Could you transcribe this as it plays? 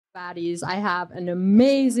Baddies, I have an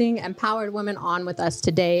amazing empowered woman on with us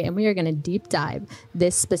today, and we are going to deep dive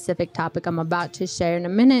this specific topic I'm about to share in a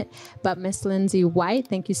minute. But Miss Lindsay White,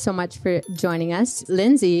 thank you so much for joining us.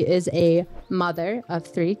 Lindsay is a mother of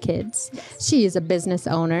 3 kids. She is a business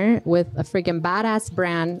owner with a freaking badass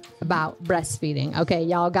brand about breastfeeding. Okay,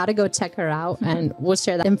 y'all got to go check her out, and we'll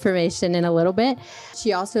share that information in a little bit.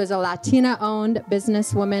 She also is a Latina-owned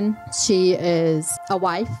businesswoman. She is a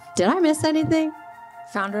wife. Did I miss anything?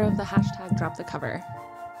 Founder of the hashtag Drop the Cover.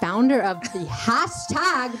 Founder of the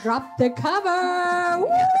hashtag Drop the Cover.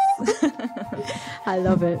 Yes. I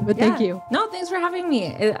love it. But thank you. No, thanks for having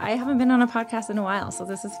me. I haven't been on a podcast in a while, so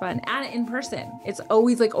this is fun. And in person. It's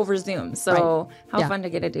always like over Zoom. So how fun to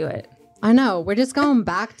get to do it. I know. We're just going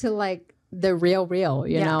back to like the real,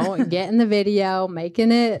 you know, getting the video,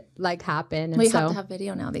 making it like happen. And we have to have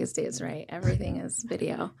video now these days, right? Everything is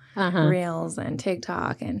video, Reels and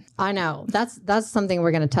TikTok. And I know that's something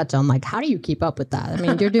we're going to touch on. Like, how do you keep up with that? I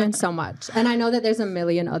mean, you're doing so much. And I know that there's a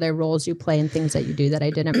million other roles you play and things that you do that I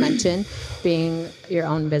didn't mention, being your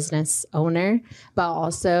own business owner, but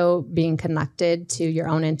also being connected to your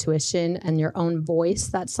own intuition and your own voice.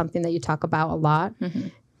 That's something that you talk about a lot.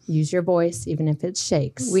 Use your voice, even if it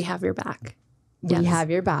shakes. We have your back. We have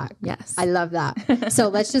your back. Yes. I love that. So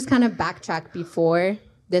let's just kind of backtrack before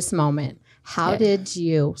this moment. How did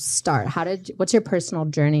you start? What's your personal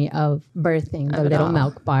journey of birthing the little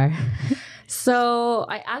milk bar? So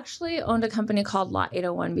I actually owned a company called Lot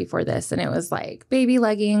 801 before this, and it was like baby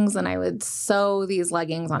leggings, and I would sew these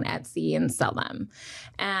leggings on Etsy and sell them.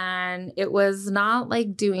 And it was not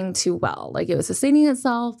like doing too well. Like it was sustaining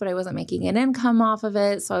itself, but I wasn't making an income off of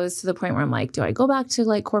it. So I was to the point where I'm like, do I go back to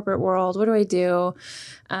like corporate world? What do I do?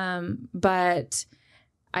 But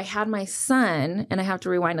I had my son, and I have to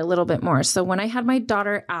rewind a little bit more. So when I had my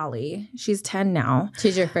daughter, Allie, she's 10 now.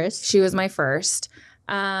 She's your first? She was my first.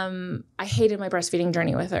 I hated my breastfeeding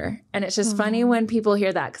journey with her. And it's just funny when people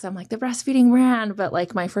hear that, because I'm like, the breastfeeding brand, but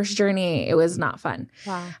like my first journey, it was not fun.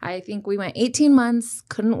 Wow. I think we went 18 months,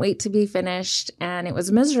 couldn't wait to be finished, and it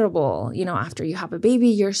was miserable. You know, after you have a baby,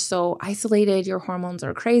 you're so isolated, your hormones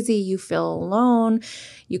are crazy, you feel alone,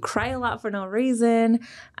 you cry a lot for no reason.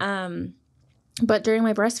 But during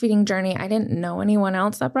my breastfeeding journey, I didn't know anyone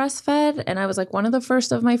else that breastfed, and I was like one of the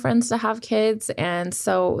first of my friends to have kids. And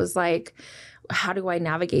so it was like, how do I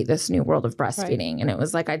navigate this new world of breastfeeding? Right. And it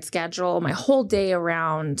was like, I'd schedule my whole day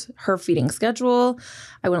around her feeding schedule.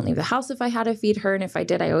 I wouldn't leave the house if I had to feed her. And if I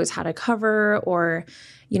did, I always had a cover, or,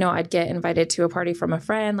 you know, I'd get invited to a party from a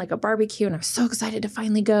friend, like a barbecue. And I was so excited to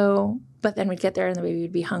finally go. But then we'd get there and the baby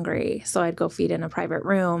would be hungry. So I'd go feed in a private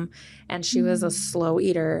room. And she was a slow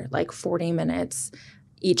eater, like 40 minutes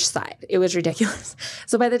each side. It was ridiculous.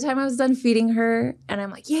 So by the time I was done feeding her, and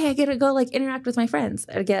I'm like, yeah, I get to go like interact with my friends.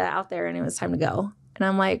 I'd get out there and it was time to go. And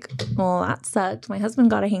I'm like, well, that sucked. My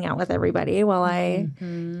husband got to hang out with everybody while I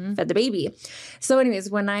fed the baby. So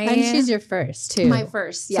anyways, and she's your first too. My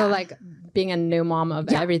first, yeah. So like being a new mom of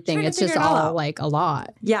everything, it's just all like a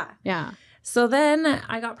lot. Yeah. Yeah. So then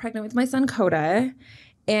I got pregnant with my son, Coda.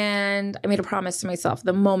 And I made a promise to myself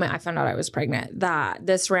the moment I found out I was pregnant that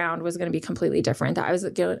this round was going to be completely different, that I was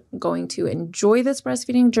going to enjoy this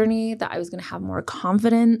breastfeeding journey, that I was going to have more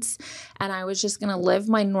confidence, and I was just going to live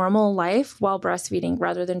my normal life while breastfeeding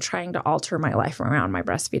rather than trying to alter my life around my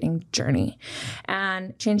breastfeeding journey.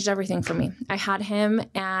 And changed everything for me. I had him,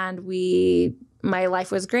 and my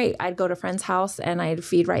life was great. I'd go to a friend's house and I'd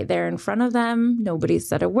feed right there in front of them. Nobody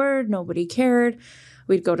said a word. Nobody cared.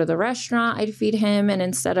 We'd go to the restaurant, I'd feed him. And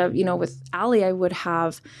instead of, you know, with Allie, I would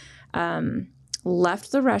have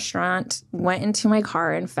left the restaurant, went into my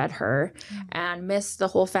car and fed her and missed the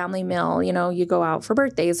whole family meal. You know, you go out for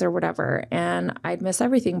birthdays or whatever. And I'd miss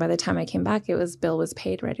everything. By the time I came back, bill was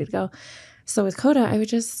paid, ready to go. So with Coda, I would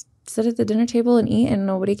just sit at the dinner table and eat, and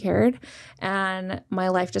nobody cared. And my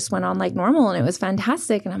life just went on like normal, and it was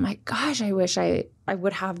fantastic. And I'm like, gosh, I wish I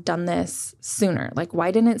would have done this sooner. Like,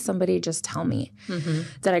 why didn't somebody just tell me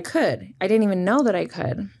that I could? I didn't even know that I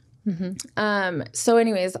could. So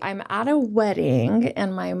anyways, I'm at a wedding,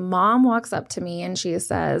 and my mom walks up to me and she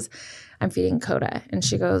says, I'm feeding Coda. And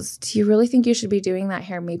she goes, do you really think you should be doing that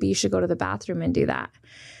here? Maybe you should go to the bathroom and do that.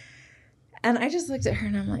 And I just looked at her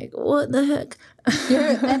and I'm like, what the heck?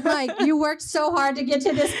 And like, you worked so hard to get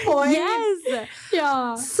to this point. Yes.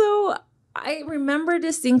 Yeah. So I remember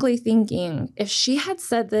distinctly thinking, if she had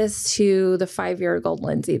said this to the 5-year-old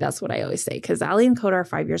Lindsay, that's what I always say, because Allie and Coda are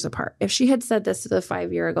 5 years apart. If she had said this to the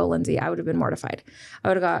 5-year-old Lindsay, I would have been mortified. I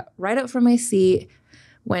would have got right up from my seat,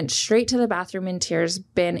 went straight to the bathroom in tears,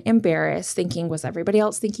 been embarrassed, thinking, was everybody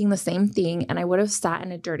else thinking the same thing? And I would have sat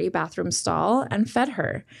in a dirty bathroom stall and fed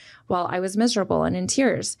her while I was miserable and in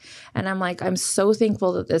tears. And I'm like, I'm so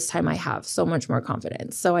thankful that this time I have so much more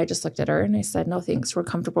confidence. So I just looked at her and I said, no, thanks. We're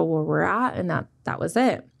comfortable where we're at. And that was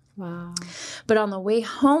it. Wow. But on the way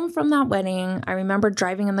home from that wedding, I remember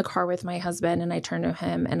driving in the car with my husband and I turned to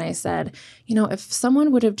him and I said, you know, if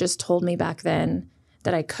someone would have just told me back then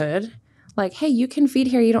that I could, like, hey, you can feed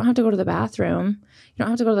here. You don't have to go to the bathroom. You don't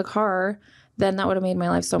have to go to the car. Then that would have made my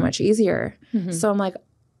life so much easier. Mm-hmm. So I'm like,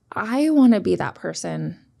 I want to be that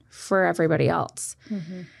person for everybody else.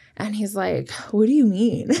 Mm-hmm. And he's like, what do you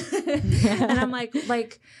mean? And I'm like,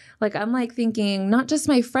 I'm like thinking, not just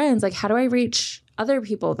my friends, like, how do I reach other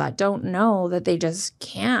people that don't know that they just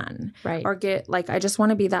can? Right. Or get, like, I just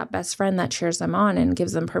want to be that best friend that cheers them on and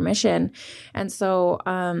gives them permission. And so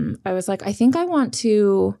I was like, I think I want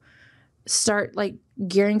to start like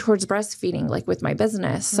gearing towards breastfeeding, like with my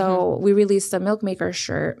business. Mm-hmm. So we released a milk maker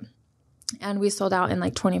shirt and we sold out in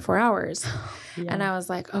like 24 hours. Yeah. And I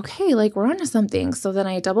was like, okay, like we're onto something. So then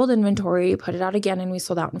I doubled inventory, put it out again, and we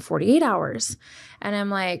sold out in 48 hours. And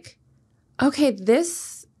I'm like, okay,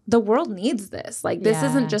 the world needs this. Like, this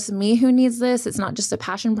isn't just me who needs this. It's not just a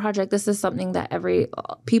passion project. This is something that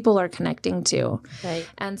people are connecting to. Right.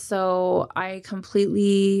 And so I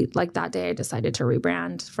completely, like that day, I decided to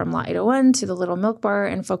rebrand from La 801 to the Little Milk Bar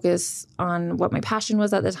and focus on what my passion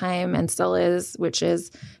was at the time and still is, which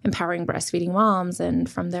is empowering breastfeeding moms. And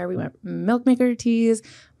from there, we went milk maker teas,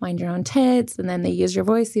 mind your own tits, and then they use your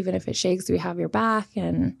voice, even if it shakes, we have your back.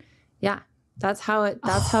 And yeah. That's how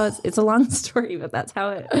it's a long story, but that's how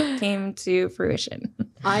it came to fruition.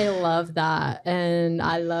 I love that. And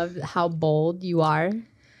I love how bold you are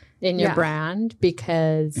in your brand,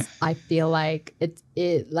 because I feel like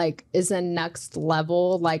it like is a next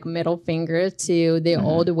level, like middle finger to the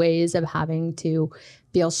old ways of having to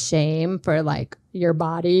feel shame for like your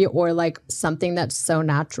body or like something that's so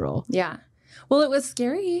natural. Yeah. Well, it was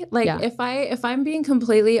scary. Like if I'm being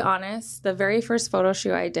completely honest, the very first photo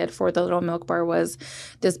shoot I did for the Little Milk Bar was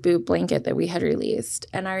this boob blanket that we had released.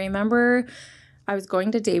 And I remember I was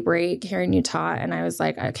going to Daybreak here in Utah and I was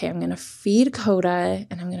like, okay, I'm going to feed Coda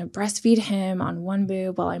and I'm going to breastfeed him on one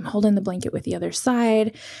boob while I'm holding the blanket with the other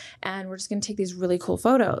side. And we're just going to take these really cool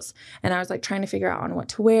photos. And I was like trying to figure out on what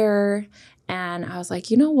to wear. And I was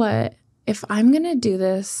like, you know what? If I'm going to do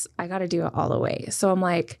this, I got to do it all the way. So I'm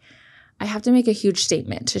like, I have to make a huge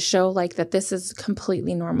statement to show like that this is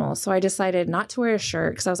completely normal. So I decided not to wear a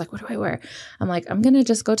shirt because I was like, what do I wear? I'm like, I'm going to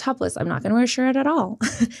just go topless. I'm not going to wear a shirt at all.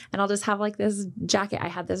 And I'll just have like this jacket. I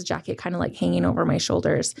had this jacket kind of like hanging over my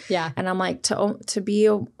shoulders. Yeah. And I'm like, to be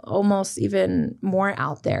almost even more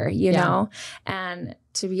out there, you know? And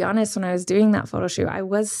to be honest, when I was doing that photo shoot, I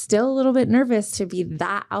was still a little bit nervous to be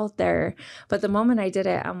that out there. But the moment I did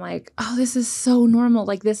it, I'm like, oh, this is so normal.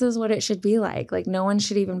 Like, this is what it should be like. Like, no one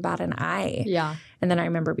should even bat an eye. Yeah. And then I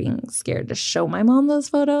remember being scared to show my mom those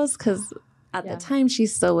photos because at the time, she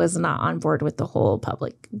still was not on board with the whole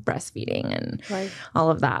public breastfeeding and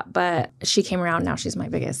all of that. But she came around. Now she's my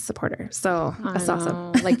biggest supporter. So that's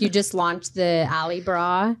awesome. Like, you just launched the Alley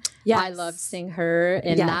bra. Yes. I love seeing her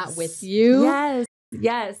in that with you.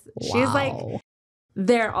 Yes. Wow. She's like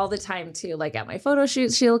there all the time too. Like at my photo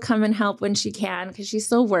shoots, she'll come and help when she can because she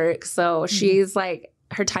still works. So she's like,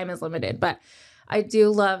 her time is limited. But I do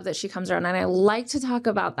love that she comes around. And I like to talk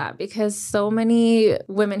about that because so many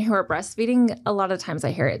women who are breastfeeding, a lot of times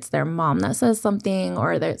I hear it's their mom that says something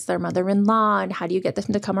or it's their mother-in-law. And how do you get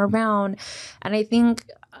them to come around? And I think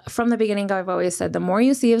from the beginning, I've always said, the more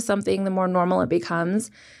you see of something, the more normal it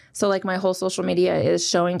becomes. So like my whole social media is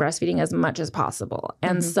showing breastfeeding as much as possible.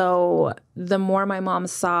 And so the more my mom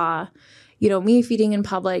saw, you know, me feeding in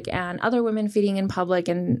public and other women feeding in public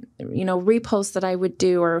and, you know, reposts that I would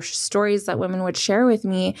do or stories that women would share with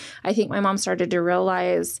me, I think my mom started to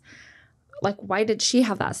realize, like, why did she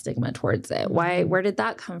have that stigma towards it? Where did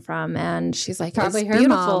that come from? And she's like, probably it's her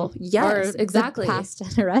beautiful. Mom. Yes, exactly. Past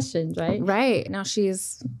generations, right? Right. Now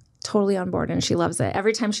she's totally on board and she loves it.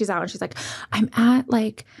 Every time she's out and she's like, I'm at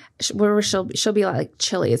like where she'll be like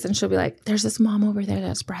Chili's and she'll be like, there's this mom over there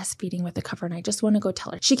that's breastfeeding with the cover and I just want to go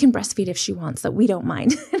tell her she can breastfeed if she wants, that we don't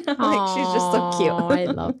mind. Like, she's just so cute. I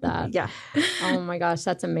love that. Yeah. Oh my gosh,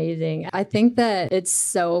 that's amazing. I think that it's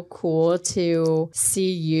so cool to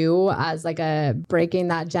see you as like a breaking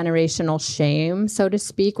that generational shame, so to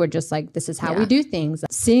speak, or just like, this is how we do things.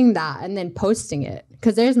 Seeing that and then posting it.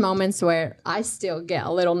 Because there's moments where I still get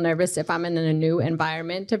a little nervous if I'm in a new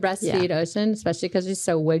environment to breastfeed Ocean, especially because she's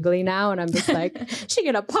so wiggly now. And I'm just like, she's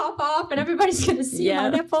going to pop off and everybody's going to see my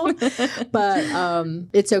nipple. But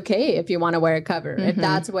it's okay if you want to wear a cover, if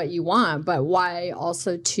that's what you want. But why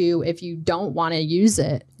also, too, if you don't want to use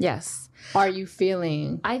it? Yes. Are you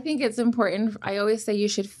feeling? I think it's important. I always say you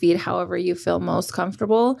should feed however you feel most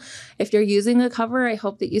comfortable. If you're using a cover, I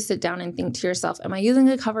hope that you sit down and think to yourself, am I using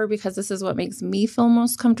a cover because this is what makes me feel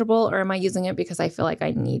most comfortable? Or am I using it because I feel like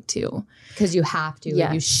I need to? Because you have to.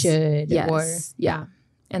 Yes. You should. Yes. Yeah.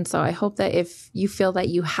 And so I hope that if you feel that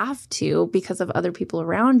you have to because of other people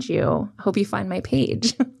around you, I hope you find my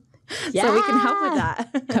page. Yeah. So we can help with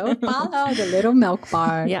that. Go follow the little milk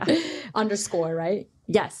bar. Yeah. _ right?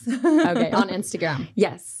 Yes. Okay. On Instagram.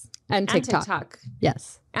 Yes. And TikTok.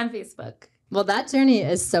 Yes. And Facebook. Well, that journey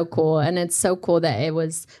is so cool. And it's so cool that it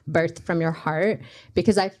was birthed from your heart,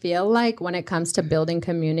 because I feel like when it comes to building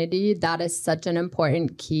community, that is such an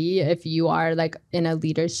important key if you are like in a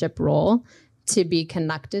leadership role, to be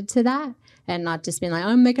connected to that and not just being like,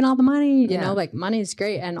 I'm making all the money, you know, like money is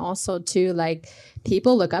great. And also too, like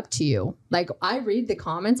people look up to you. Like I read the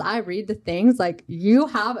comments, I read the things, like you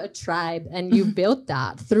have a tribe and you built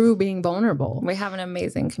that through being vulnerable. We have an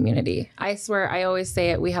amazing community. I swear, I always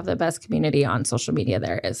say it. We have the best community on social media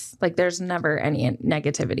there is. Like there's never any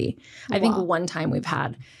negativity. I think one time we've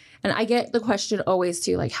had, and I get the question always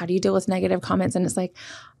too, like, how do you deal with negative comments? And it's like,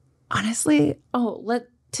 honestly,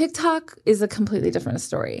 TikTok is a completely different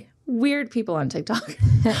story. Weird people on TikTok.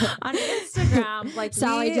 On Instagram, like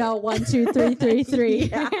Sally Joe 12333.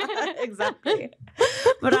 Yeah, exactly.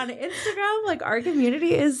 But on Instagram, like our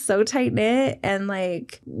community is so tight knit, and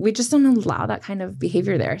like we just don't allow that kind of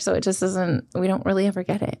behavior there. So it just doesn't. We don't really ever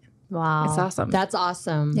get it. Wow. It's awesome. That's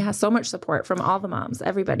awesome. Yeah, so much support from all the moms,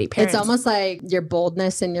 everybody, parents. It's almost like your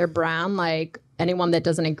boldness and your brand, like anyone that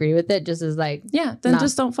doesn't agree with it just is like, then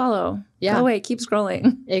just don't follow. Yeah. Go away, keep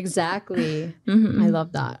scrolling. Exactly. I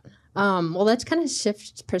love that. Well, let's kind of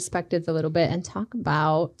shift perspectives a little bit and talk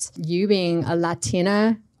about you being a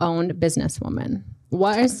Latina-owned businesswoman.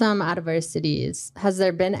 What are some adversities? Has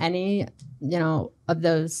there been any, of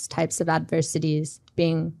those types of adversities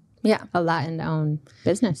being a Latin-owned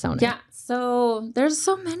business owner? Yeah. So there's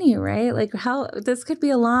so many, right? Like this could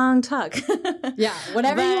be a long talk. Yeah.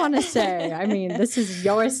 Whatever you want to say. I mean, this is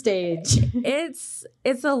your stage. It's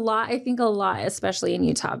a lot. I think a lot, especially in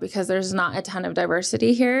Utah, because there's not a ton of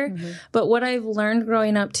diversity here. But what I've learned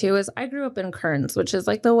growing up too is I grew up in Kearns, which is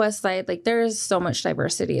like the west side. Like there is so much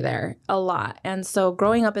diversity there, a lot. And so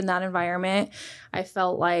growing up in that environment, I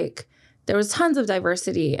felt like there was tons of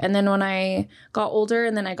diversity. And then when I got older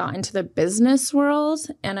and then I got into the business world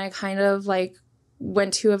and I kind of like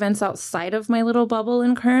went to events outside of my little bubble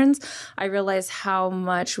in Kearns, I realized how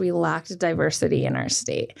much we lacked diversity in our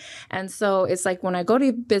state. And so it's like when I go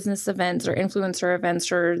to business events or influencer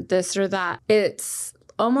events or this or that, it's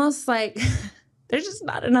almost like there's just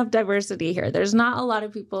not enough diversity here. There's not a lot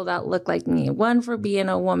of people that look like me. One, for being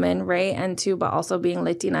a woman, right? And two, but also being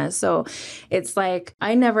Latina. So it's like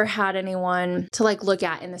I never had anyone to like look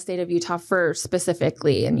at in the state of Utah for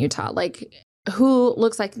specifically in Utah. Like who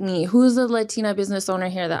looks like me? Who's a Latina business owner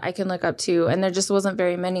here that I can look up to? And there just wasn't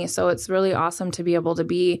very many. So it's really awesome to be able to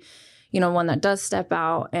be one that does step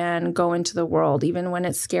out and go into the world, even when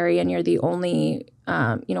it's scary and you're the only,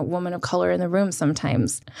 woman of color in the room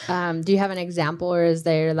sometimes. Do you have an example, or is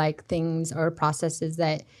there like things or processes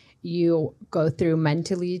that you go through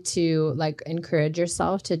mentally to like encourage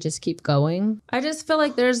yourself to just keep going? I just feel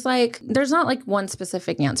like there's not like one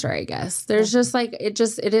specific answer, I guess. There's just like, it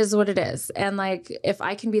is what it is. And like, if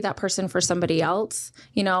I can be that person for somebody else,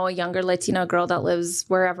 a younger Latina girl that lives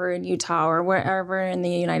wherever in Utah or wherever in the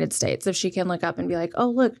United States, if she can look up and be like, oh,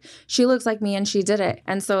 look, she looks like me and she did it.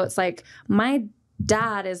 And so it's like my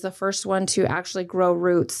dad is the first one to actually grow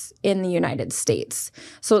roots in the United States.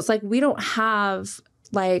 So it's like, we don't have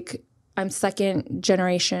like, I'm second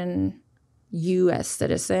generation U.S.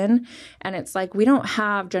 citizen. And it's like, we don't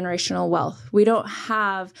have generational wealth. We don't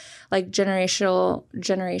have like generational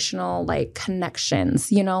like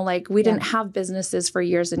connections, like we didn't have businesses for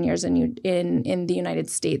years and years in the United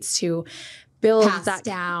States to build that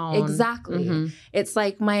down. Exactly. It's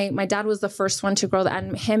like my dad was the first one to grow that,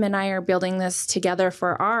 and him and I are building this together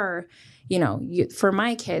for our, for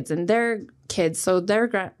my kids and their kids. So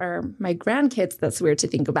my grandkids, that's weird to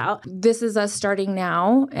think about. This is us starting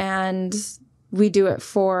now, and we do it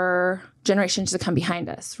for generations to come behind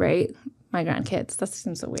us, right? My grandkids. That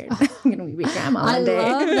seems so weird. I'm going to be grandma one day.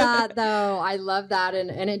 I love that, though. I love that.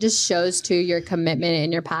 And it just shows, too, your commitment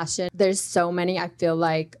and your passion. There's so many, I feel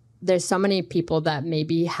like, there's so many people that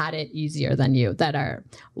maybe had it easier than you that are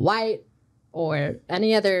white or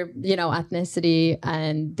any other, ethnicity,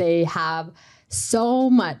 and they have so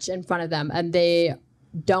much in front of them and they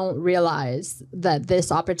don't realize that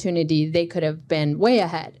this opportunity, they could have been way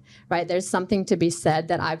ahead, right? There's something to be said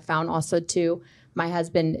that I've found also too. My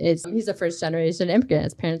husband he's a first generation immigrant.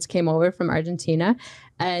 His parents came over from Argentina,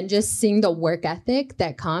 and just seeing the work ethic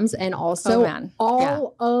that comes, and also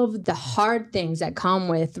all of the hard things that come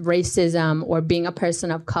with racism or being a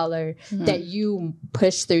person of color that you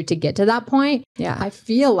push through to get to that point. Yeah. I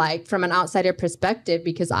feel like from an outsider perspective,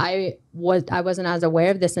 because I wasn't as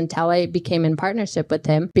aware of this until I became in partnership with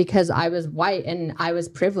him, because I was white and I was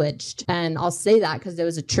privileged. And I'll say that because it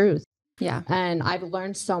was a truth. Yeah. And I've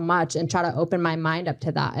learned so much and try to open my mind up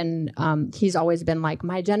to that. And he's always been like,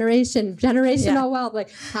 my generational wealth,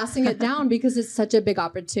 like passing it down because it's such a big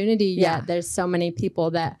opportunity. Yet there's so many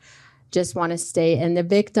people that just want to stay in the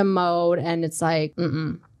victim mode. And it's like,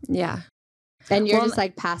 yeah. And you're just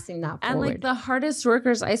like passing that forward. And like the hardest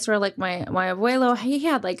workers, I swear, like my abuelo, he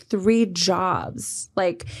had like 3 jobs.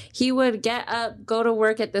 Like he would get up, go to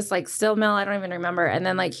work at this like steel mill. I don't even remember. And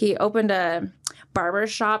then like he opened a barber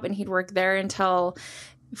shop and he'd work there until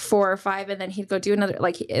 4 or 5, and then he'd go do another.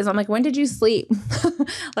 Like, I'm like, when did you sleep?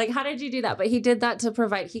 Like, how did you do that? But he did that to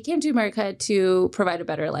provide. He came to America to provide a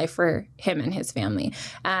better life for him and his family.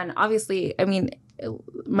 And obviously, I mean,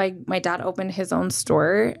 my dad opened his own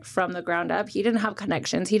store from the ground up. He didn't have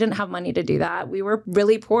connections. He didn't have money to do that. We were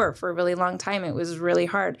really poor for a really long time. It was really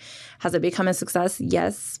hard. Has it become a success?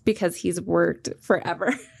 Yes, because he's worked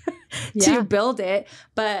forever to build it.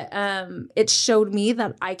 But it showed me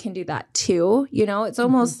that I can do that too. It's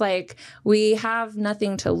almost like we have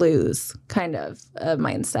nothing to lose kind of a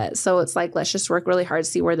mindset. So it's like, let's just work really hard,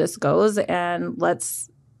 see where this goes, and let's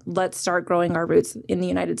start growing our roots in the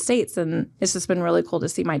United States. And it's just been really cool to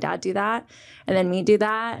see my dad do that and then me do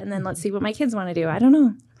that. And then let's see what my kids want to do. I don't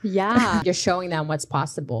know. Yeah. You're showing them what's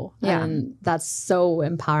possible. Yeah. And that's so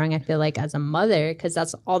empowering, I feel like, as a mother, because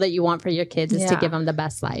that's all that you want for your kids is to give them the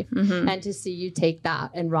best life. And to see you take that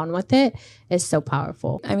and run with it is so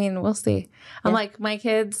powerful. I mean, we'll see. I'm like, my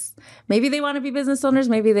kids, maybe they want to be business owners,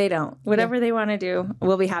 maybe they don't. Whatever they want to do,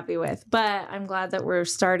 we'll be happy with. But I'm glad that we're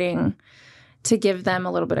starting to give them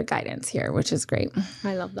a little bit of guidance here, which is great.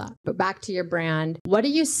 I love that. But back to your brand, what do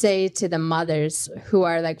you say to the mothers who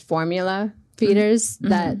are like formula feeders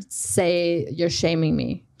that say you're shaming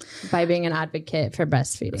me by being an advocate for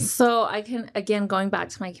breastfeeding? So I can, again, going back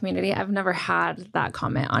to my community, I've never had that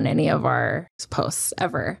comment on any of our posts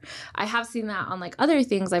ever. I have seen that on like other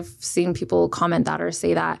things. I've seen people comment that or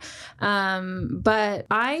say that. But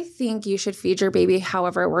I think you should feed your baby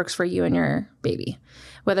however it works for you and your baby.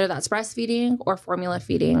 Whether that's breastfeeding or formula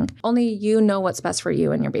feeding, only you know what's best for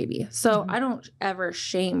you and your baby. So I don't ever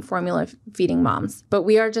shame formula feeding moms, but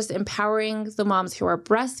we are just empowering the moms who are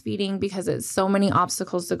breastfeeding because it's so many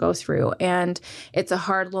obstacles to go through and it's a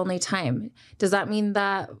hard, lonely time. Does that mean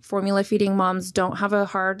that formula feeding moms don't have a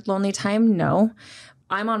hard, lonely time? No.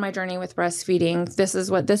 I'm on my journey with breastfeeding. This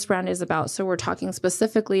is what this brand is about. So we're talking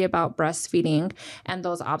specifically about breastfeeding and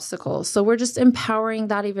those obstacles. So we're just empowering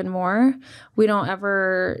that even more. We don't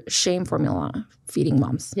ever shame formula feeding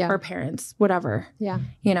moms or parents, whatever. Yeah.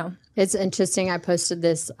 It's interesting. I posted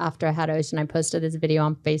this after I had Ocean. I posted this video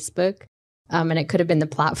on Facebook. And it could have been the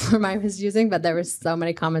platform I was using, but there were so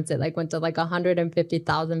many comments. It like went to like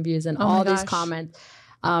 150,000 views and all these comments.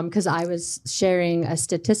 Because I was sharing a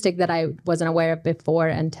statistic that I wasn't aware of before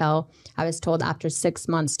until I was told after 6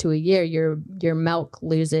 months to a year, your milk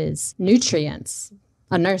loses nutrients.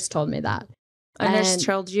 A nurse told me that. A nurse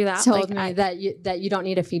told you that? Told me that you don't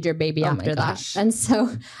need to feed your baby after that. And so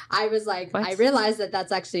I was like, I realized that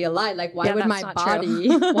that's actually a lie. Like, why would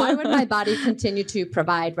my body continue to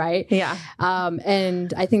provide, right? Yeah.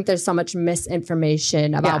 And I think there's so much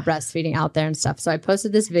misinformation about breastfeeding out there and stuff. So I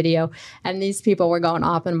posted this video and these people were going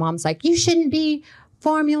off and mom's like, you shouldn't be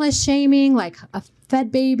formula shaming. Like a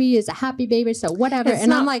fed baby is a happy baby. So whatever.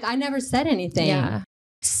 I'm like, I never said anything. Yeah.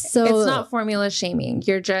 So it's not formula shaming.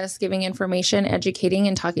 You're just giving information, educating,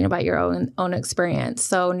 and talking about your own experience.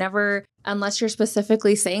 So never, unless you're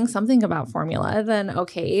specifically saying something about formula, then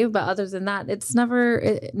okay. But other than that, it's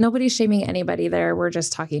nobody's shaming anybody there. We're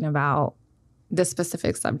just talking about the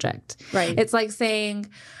specific subject. Right. It's like saying,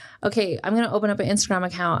 okay, I'm going to open up an Instagram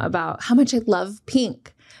account about how much I love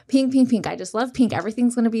pink. Pink, pink, pink. I just love pink.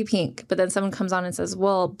 Everything's going to be pink. But then someone comes on and says,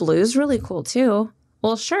 well, blue's really cool too.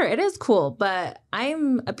 Well, sure, it is cool, but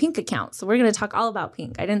I'm a pink account, so we're going to talk all about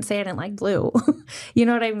pink. I didn't say I didn't like blue. You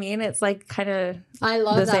know what I mean? It's like kind of I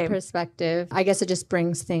love that perspective. I guess it just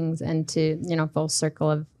brings things into, full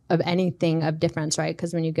circle of anything of difference, right?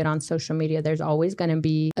 Because when you get on social media, there's always going to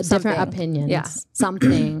be different opinions,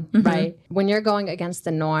 something, right? When you're going against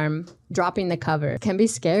the norm, dropping the cover can be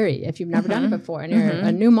scary if you've never done it before, and you're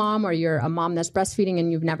a new mom, or you're a mom that's breastfeeding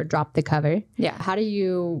and you've never dropped the cover. How do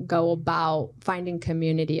you go about finding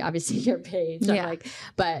community? Obviously your page,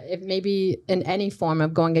 but if maybe in any form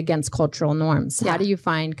of going against cultural norms, how do you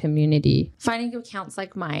find community? Finding accounts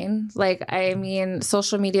like mine. Like, I mean,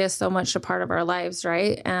 social media is so much a part of our lives,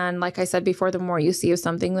 right? And like I said before, the more you see of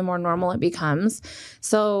something, the more normal it becomes.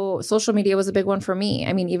 So social media was a big one for me.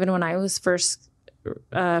 I mean, even when I was first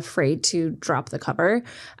afraid to drop the cover,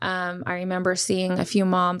 I remember seeing a few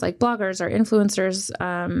moms, like bloggers or influencers,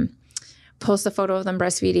 post a photo of them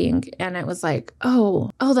breastfeeding, and it was like, oh,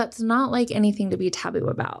 that's not like anything to be taboo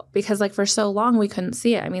about, because like for so long we couldn't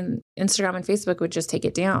see it. I mean, Instagram and Facebook would just take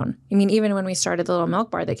it down. I mean, even when we started the little milk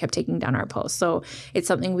bar, they kept taking down our posts. So it's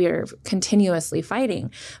something we are continuously fighting.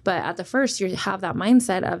 But at the first, you have that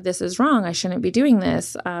mindset of, this is wrong, I shouldn't be doing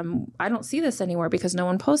this. I don't see this anywhere because no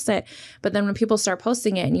one posts it. But then when people start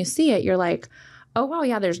posting it and you see it, you're like, oh, wow,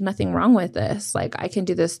 yeah, there's nothing wrong with this. Like, I can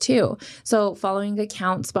do this too. So following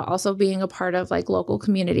accounts, but also being a part of like local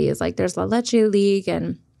communities, like there's La Leche League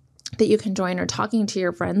and that you can join, or talking to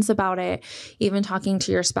your friends about it, even talking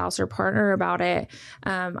to your spouse or partner about it.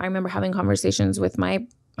 I remember having conversations with my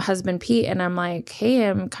husband, Pete, and I'm like, hey,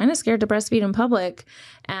 I'm kind of scared to breastfeed in public.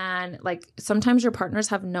 And like, sometimes your partners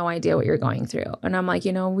have no idea what you're going through. And I'm like,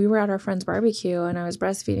 we were at our friend's barbecue and I was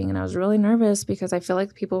breastfeeding and I was really nervous because I feel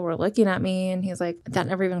like people were looking at me. And he's like, that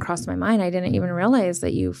never even crossed my mind. I didn't even realize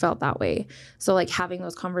that you felt that way. So like, having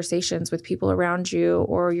those conversations with people around you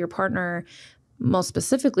or your partner, most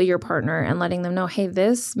specifically your partner, and letting them know, hey,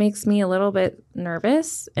 this makes me a little bit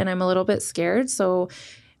nervous and I'm a little bit scared. So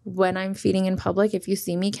when I'm feeding in public, if you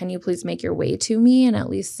see me, can you please make your way to me and at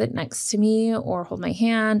least sit next to me or hold my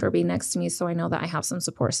hand or be next to me, so I know that I have some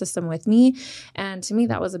support system with me. And to me,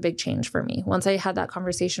 that was a big change for me. Once I had that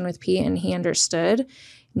conversation with Pete and he understood,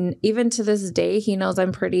 even to this day, he knows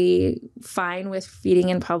I'm pretty fine with feeding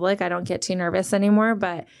in public. I don't get too nervous anymore,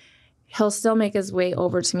 but he'll still make his way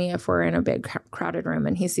over to me if we're in a big crowded room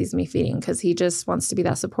and he sees me feeding, because he just wants to be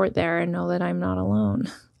that support there and know that I'm not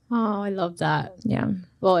alone. Oh, I love that. Yeah.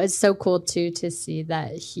 Well, it's so cool too to see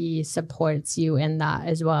that he supports you in that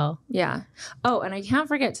as well. Yeah. Oh, and I can't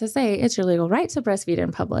forget to say, it's your legal right to breastfeed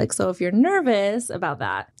in public. So if you're nervous about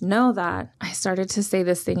that, know that I started to say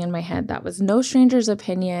this thing in my head that was, no stranger's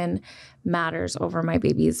opinion matters over my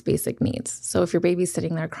baby's basic needs. So if your baby's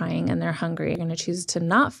sitting there crying and they're hungry, you're going to choose to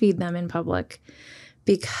not feed them in public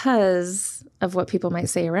because of what people might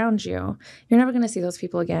say around you. You're never going to see those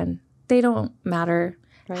people again. They don't matter.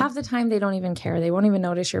 Right. Half the time, they don't even care. They won't even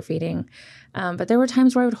notice you're feeding. But there were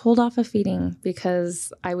times where I would hold off of feeding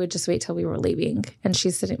because I would just wait till we were leaving. And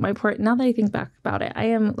she's sitting, now that I think back about it, I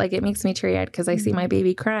am like, it makes me teary-eyed because I see my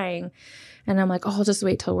baby crying. And I'm like, oh, I'll just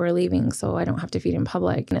wait till we're leaving so I don't have to feed in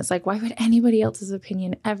public. And it's like, why would anybody else's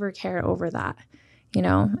opinion ever care over that?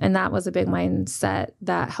 And that was a big mindset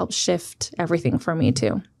that helped shift everything for me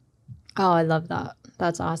too. Oh, I love that.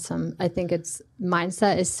 That's awesome. I think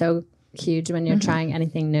mindset is so huge when you're trying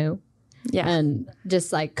anything new. Yeah. And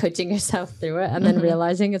just like coaching yourself through it and then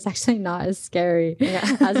realizing it's actually not as scary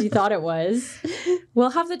as you thought it was. Well,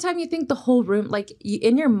 half the time you think the whole room, like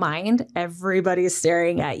in your mind, everybody's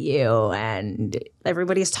staring at you and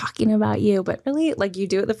everybody's talking about you. But really, like, you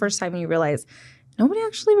do it the first time and you realize nobody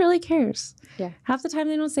actually really cares. Yeah. Half the time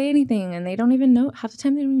they don't say anything and they don't even know. Half the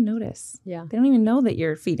time they don't even notice. Yeah. They don't even know that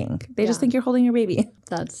you're feeding. They just think you're holding your baby.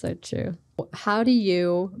 That's so true. How do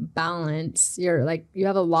you balance you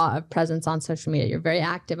have a lot of presence on social media. You're very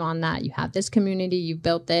active on that. You have this community, you've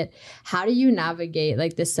built it. How do you navigate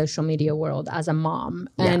like this social media world as a mom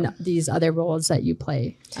and these other roles that you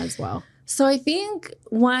play as well? So I think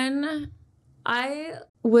I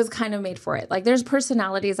was kind of made for it. Like, there's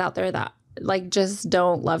personalities out there that like just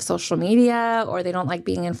don't love social media, or they don't like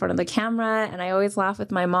being in front of the camera. And I always laugh with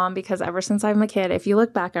my mom because ever since I'm a kid, if you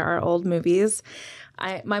look back at our old movies,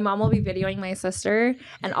 my mom will be videoing my sister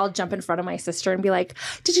and I'll jump in front of my sister and be like,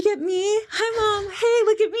 did you get me? Hi, Mom. Hey,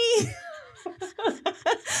 look at me.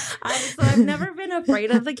 So I've never been afraid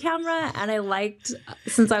of the camera, and I liked,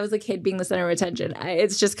 since I was a kid, being the center of attention.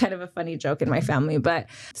 It's just kind of a funny joke in my family, but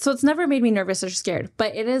so it's never made me nervous or scared,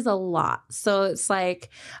 but it is a lot. So it's like,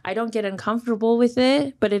 I don't get uncomfortable with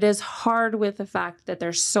it, but it is hard with the fact that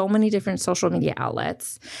there's so many different social media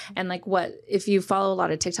outlets. And like, if you follow a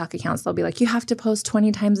lot of TikTok accounts, they'll be like, you have to post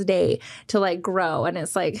 20 times a day to like grow. And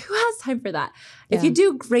it's like, who has time for that? If you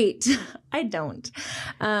do, great. I don't.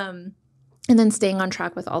 and then staying on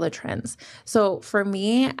track with all the trends. So for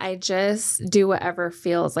me, I just do whatever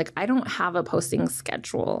feels like. I don't have a posting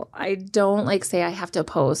schedule. I don't like say I have to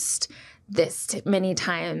post this many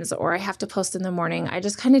times or I have to post in the morning. I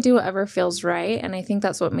just kind of do whatever feels right. And I think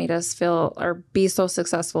that's what made us feel or be so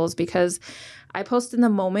successful, is because I post in the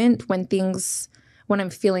moment when I'm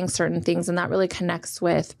feeling certain things, and that really connects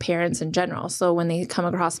with parents in general. So when they come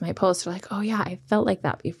across my post, they're like, oh yeah, I felt like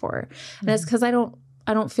that before. And it's because I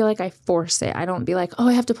don't feel like I force it. I don't be like, oh,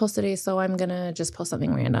 I have to post today, so I'm going to just post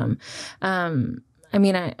something random. I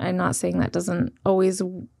mean, I'm not saying that doesn't always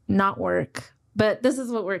not work, but this is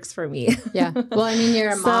what works for me. Yeah. Well, I mean,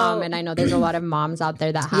 you're a mom, and I know there's a lot of moms out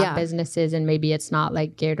there that have businesses, and maybe it's not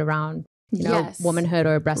like geared around, womanhood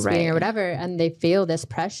or breastfeeding or whatever. And they feel this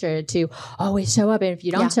pressure to always show up. And if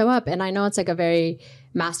you don't show up, and I know it's like a very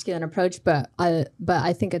masculine approach, but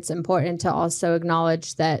I think it's important to also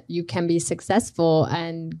acknowledge that you can be successful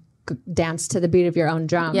and dance to the beat of your own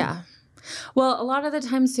drum. Yeah. Well, a lot of the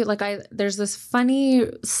times too, like there's this funny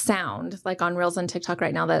sound like on Reels and TikTok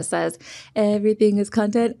right now that says everything is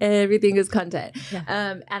content, everything is content.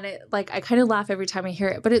 Yeah. And it like, I kind of laugh every time I hear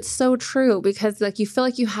it, but it's so true, because like you feel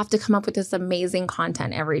like you have to come up with this amazing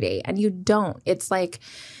content every day, and you don't. It's like,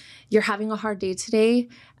 you're having a hard day today.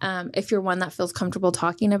 If you're one that feels comfortable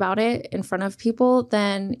talking about it in front of people,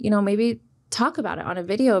 then, maybe talk about it on a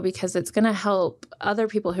video, because it's going to help other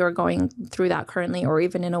people who are going through that currently, or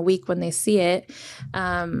even in a week when they see it,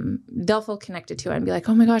 they'll feel connected to it and be like,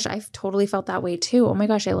 oh my gosh, I've totally felt that way too. Oh my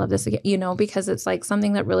gosh, I love this again, because it's like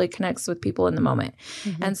something that really connects with people in the moment.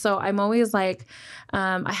 Mm-hmm. And so I'm always like,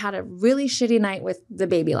 I had a really shitty night with the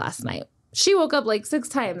baby last night. She woke up like 6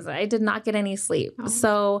 times. I did not get any sleep. Oh.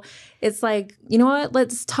 So it's like, you know what?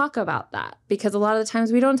 Let's talk about that, because a lot of the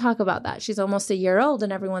times we don't talk about that. She's almost a year old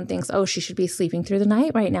and everyone thinks, oh, she should be sleeping through the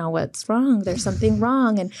night right now. What's wrong? There's something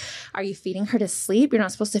wrong. And are you feeding her to sleep? You're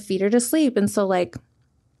not supposed to feed her to sleep. And so like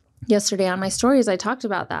yesterday on my stories, I talked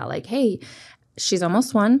about that. Like, hey, she's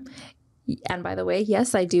almost 1. And by the way,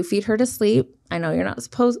 yes, I do feed her to sleep. I know you're not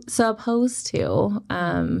supposed to.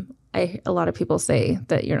 A lot of people say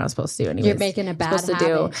that you're not supposed to. Anyways, you're making a bad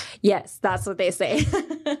habit. Yes, that's what they say.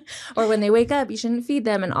 Or when they wake up, you shouldn't feed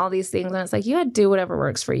them, and all these things. And it's like, you got to do whatever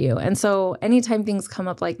works for you. And so anytime things come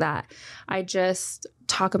up like that, I just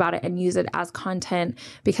talk about it and use it as content,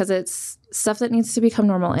 because it's stuff that needs to become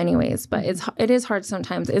normal anyways. But it is hard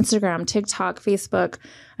sometimes. Instagram, TikTok, Facebook.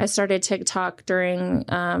 I started TikTok during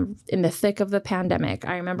in the thick of the pandemic.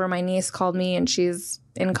 I remember my niece called me, and she's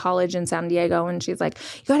in college in San Diego, and she's like,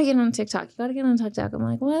 you got to get on TikTok. You got to get on TikTok. I'm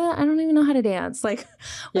like, what? I don't even know how to dance. Like,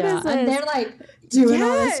 what is this? And they're like doing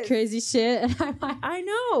all this crazy shit. And I'm like, I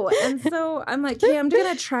know. And so I'm like, hey, I'm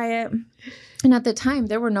going to try it. And at the time,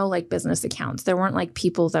 there were no like business accounts. There weren't like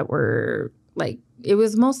people that were like, it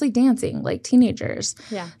was mostly dancing, like teenagers.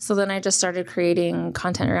 Yeah. So then I just started creating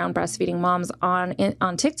content around breastfeeding moms on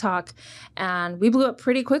TikTok, and we blew up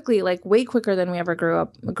pretty quickly, like way quicker than we ever grew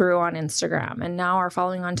on Instagram. And now our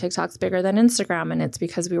following on TikTok's bigger than Instagram, and it's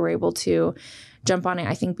because we were able to jump on it.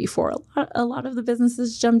 I think before a lot of the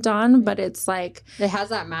businesses jumped on, but it's like it has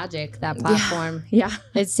that magic, that platform. Yeah.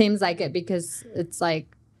 It seems like it, because it's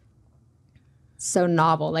like so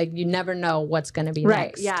novel. Like you never know what's going to be right.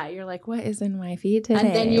 next. Yeah. You're like, what is in my feed today?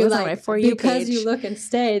 And then you like, For You because page. You look and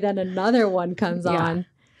stay, then another one comes on.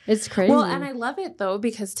 It's crazy. Well, and I love it though,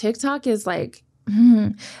 because TikTok is like,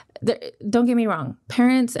 don't get me wrong,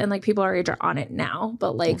 parents and like people our age are on it now,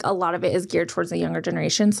 but like a lot of it is geared towards the younger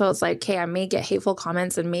generation. So it's like, okay, I may get hateful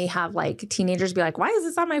comments and may have like teenagers be like, why is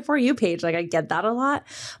this on my For You page? Like I get that a lot,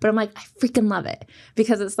 but I'm like, I freaking love it,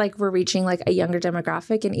 because it's like we're reaching like a younger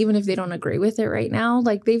demographic. And even if they don't agree with it right now,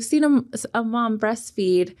 like they've seen a mom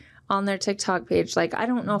breastfeed on their TikTok page. Like I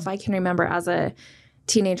don't know if I can remember as a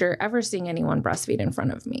teenager ever seeing anyone breastfeed in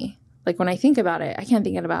front of me. Like when I think about it, I can't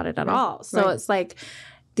think about it at all. So it's like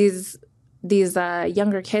these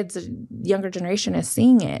younger kids, younger generation is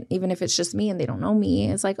seeing it, even if it's just me and they don't know me.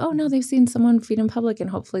 It's like, oh no, they've seen someone feed in public, and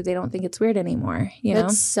hopefully they don't think it's weird anymore. You know,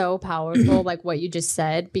 it's so powerful, like what you just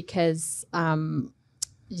said, because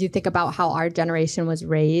you think about how our generation was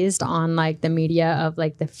raised on like the media of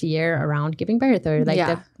like the fear around giving birth, or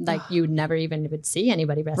like you never even would see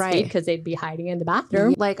anybody breastfeed because they'd be hiding in the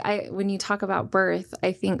bathroom. Like when you talk about birth,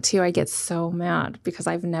 I think too, I get so mad because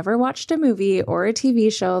I've never watched a movie or a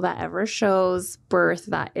TV show that ever shows birth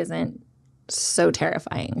that isn't so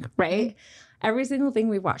terrifying, right? Every single thing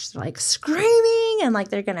we watch, they're like screaming and like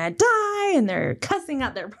they're gonna die and they're cussing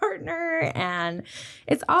at their partner and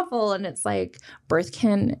it's awful. And it's like birth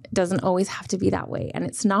doesn't always have to be that way, and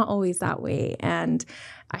it's not always that way. And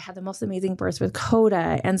I had the most amazing birth with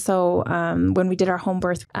Coda. And so when we did our home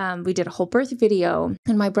birth, we did a whole birth video,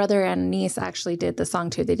 and my brother and niece actually did the song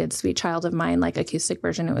too. They did Sweet Child of Mine, like acoustic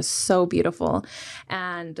version. It was so beautiful.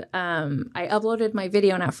 And I uploaded my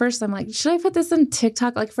video, and at first I'm like, should I put this on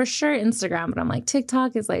TikTok? Like for sure Instagram, but I'm like,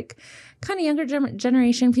 TikTok is like kind of younger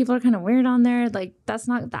generation. People are kind of weird on there. Like that's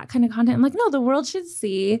not that kind of content. I'm like, no, the world should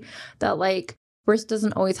see that like birth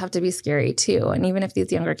doesn't always have to be scary too. And even if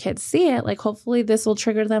these younger kids see it, like hopefully this will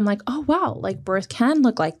trigger them like, oh wow, like birth can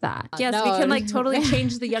look like that. Yes, we can like totally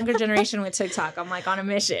change the younger generation with TikTok. I'm like on a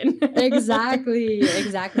mission. Exactly.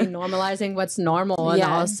 Normalizing what's normal and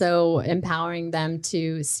also empowering them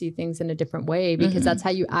to see things in a different way, because that's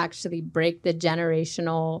how you actually break the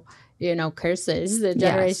generational curses, the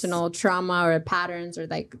generational trauma or patterns, or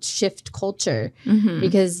like shift culture.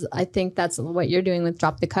 Because I think that's what you're doing with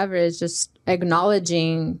Drop the Cover, is just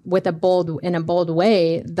acknowledging in a bold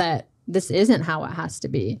way that this isn't how it has to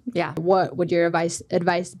be. Yeah. What would your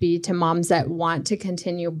advice be to moms that want to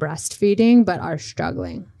continue breastfeeding but are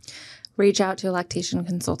struggling? Reach out to a lactation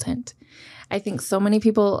consultant. I think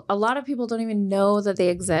a lot of people don't even know that they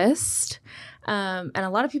exist. And a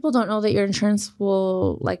lot of people don't know that your insurance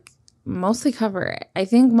will like mostly cover it. I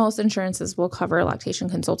think most insurances will cover lactation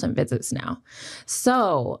consultant visits now.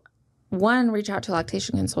 So one, reach out to a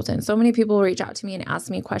lactation consultant. So many people reach out to me and ask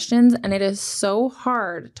me questions, and it is so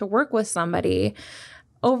hard to work with somebody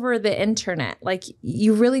over the internet. Like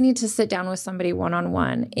you really need to sit down with somebody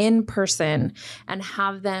one-on-one in person and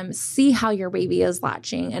have them see how your baby is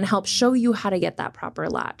latching and help show you how to get that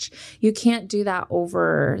proper latch. You can't do that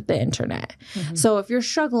over the internet. So if you're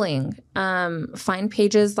struggling, find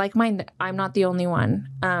pages like mine. I'm not the only one.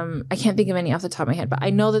 I can't think of any off the top of my head, but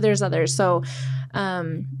I know that there's others. So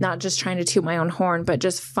not just trying to toot my own horn, but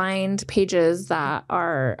just find pages that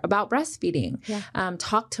are about breastfeeding.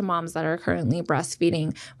 Talk to moms that are currently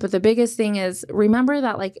breastfeeding. But the biggest thing is remember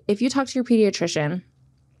that like if you talk to your pediatricians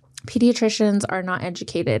are not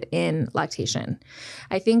educated in lactation.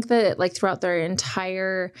 I think that like throughout their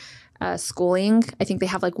entire schooling, I think they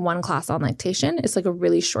have like one class on lactation. It's like a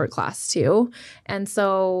really short class too. And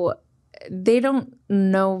so they don't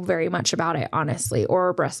know very much about it, honestly,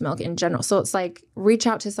 or breast milk in general. So it's like reach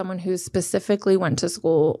out to someone who specifically went to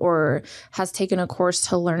school or has taken a course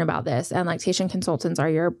to learn about this. And lactation consultants are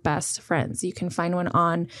your best friends. You can find one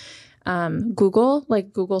on Google,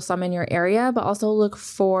 like Google some in your area, but also look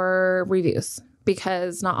for reviews,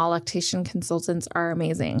 because not all lactation consultants are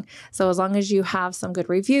amazing. So as long as you have some good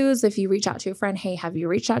reviews, if you reach out to a friend, hey, have you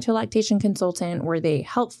reached out to a lactation consultant? Were they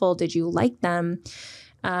helpful? Did you like them?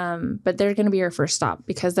 But they're going to be your first stop,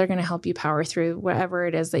 because they're going to help you power through whatever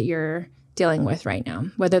it is that you're dealing with right now,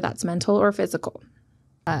 whether that's mental or physical.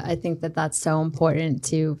 I think that that's so important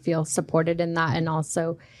to feel supported in that. And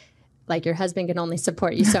also like your husband can only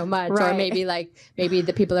support you so much, or maybe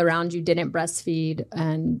the people around you didn't breastfeed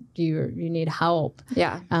and you need help.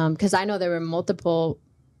 Yeah. Cause I know there were multiple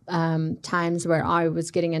times where I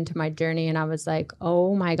was getting into my journey and I was like,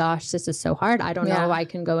 oh my gosh, this is so hard. I don't know if I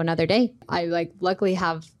can go another day. I like luckily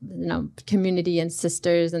have, community and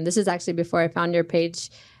sisters. And this is actually before I found your page,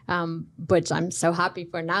 which I'm so happy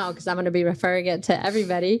for now, because I'm going to be referring it to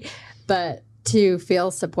everybody. But to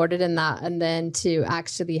feel supported in that, and then to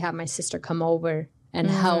actually have my sister come over and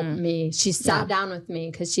help me. She sat down with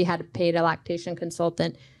me because she had paid a lactation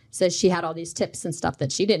consultant. So she had all these tips and stuff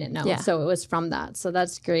that she didn't know. So it was from that. So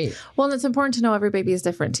that's great. Well, and it's important to know every baby is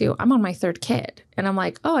different too. I'm on my third kid and I'm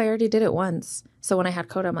like, oh, I already did it once. So when I had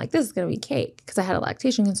Coda, I'm like, this is going to be cake, because I had a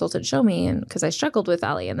lactation consultant show me, and because I struggled with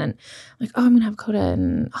Allie. And then I'm like, oh, I'm going to have Coda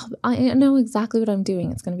and I know exactly what I'm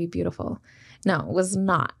doing. It's going to be beautiful. No, it was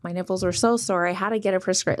not. My nipples were so sore. I had to get a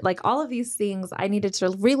prescription. Like all of these things, I needed to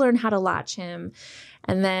relearn how to latch him.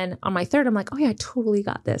 And then on my third, I'm like, oh yeah, I totally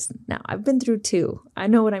got this. Now I've been through 2. I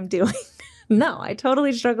know what I'm doing. No, I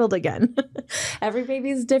totally struggled again. Every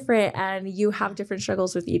baby is different and you have different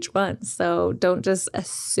struggles with each one. So don't just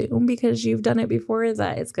assume because you've done it before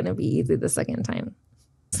that it's going to be easy the second time.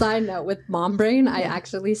 Side note, with mom brain, I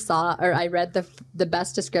actually I read the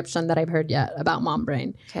best description that I've heard yet about mom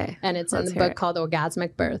brain. Okay. And it's in the book called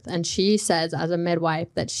Orgasmic Birth. And she says, as a midwife,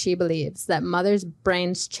 that she believes that mothers'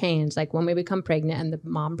 brains change, like when we become pregnant and the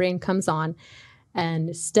mom brain comes on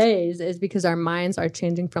and stays, is because our minds are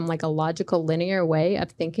changing from like a logical linear way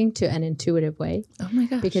of thinking to an intuitive way. Oh my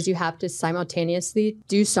gosh. Because you have to simultaneously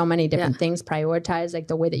do so many different things, prioritize like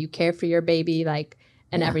the way that you care for your baby, like,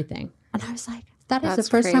 and everything. And I was like, that's the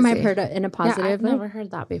first time I've heard it in a positive way. I've never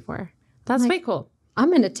heard that before. That's way cool. I'm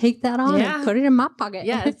going to take that on and put it in my pocket.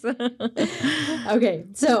 Yes. Okay.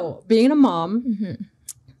 So being a mom,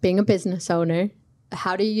 being a business owner,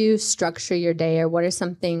 how do you structure your day, or what are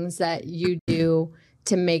some things that you do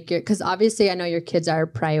to make because obviously I know your kids are a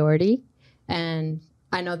priority, and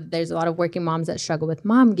I know that there's a lot of working moms that struggle with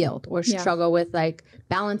mom guilt or struggle with like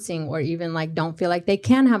balancing, or even like don't feel like they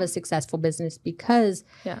can have a successful business because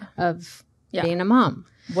of being a mom.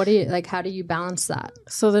 What do you like? How do you balance that?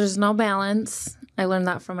 So there's no balance. I learned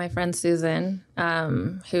that from my friend Susan,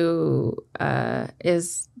 who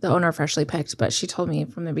is the owner of Freshly Picked, but she told me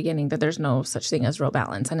from the beginning that there's no such thing as real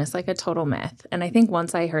balance, and it's like a total myth. And I think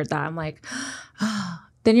once I heard that, I'm like,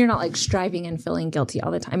 then you're not like striving and feeling guilty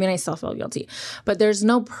all the time. I mean, I still feel guilty, but there's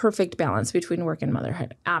no perfect balance between work and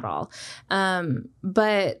motherhood at all.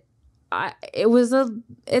 But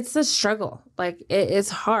it's a struggle. Like it's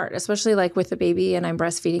hard, especially like with the baby, and I'm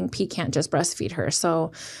breastfeeding. Pete can't just breastfeed her.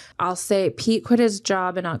 So I'll say Pete quit his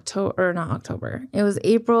job in October. It was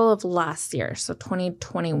April of last year. So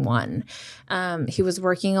 2021. He was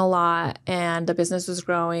working a lot and the business was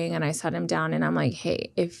growing, and I sat him down and I'm like,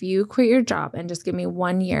 hey, if you quit your job and just give me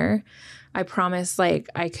 1 year, I promise like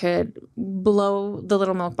I could blow the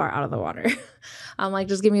little milk bar out of the water. I'm like,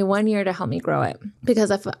 just give me 1 year to help me grow it.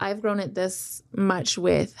 Because if I've grown it this much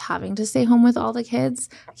with having to stay home with all the kids,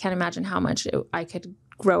 I can't imagine how much I could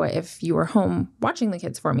grow it if you were home watching the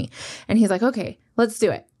kids for me. And he's like, okay, let's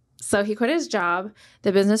do it. So he quit his job.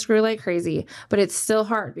 The business grew like crazy, but it's still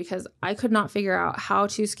hard because I could not figure out how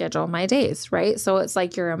to schedule my days, right? So it's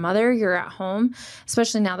like you're a mother, you're at home,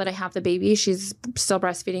 especially now that I have the baby. She's still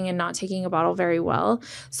breastfeeding and not taking a bottle very well.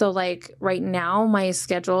 So like right now, my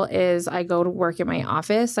schedule is I go to work in my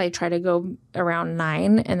office. I try to go around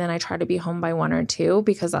 9, and then I try to be home by 1 or 2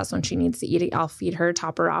 because that's when she needs to eat. I'll feed her,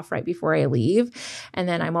 top her off right before I leave. And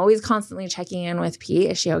then I'm always constantly checking in with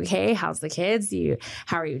Pete. Is she okay? How's the kids?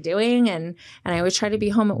 How are you doing? And I always try to be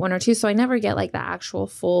home at 1 or 2. So I never get like the actual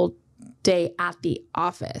full day at the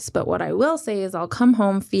office. But what I will say is I'll come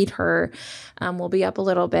home, feed her. We'll be up a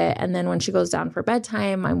little bit. And then when she goes down for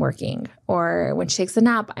bedtime, I'm working. Or when she takes a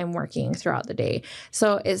nap, I'm working throughout the day.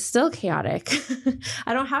 So it's still chaotic.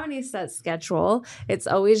 I don't have any set schedule. It's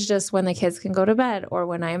always just when the kids can go to bed or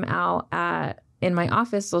when I'm out in my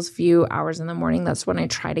office, those few hours in the morning. That's when I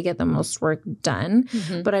try to get the most work done.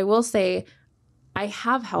 Mm-hmm. But I will say, I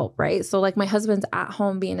have help, right? So like my husband's at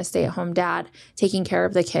home being a stay-at-home dad, taking care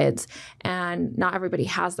of the kids, and not everybody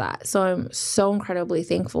has that. So I'm so incredibly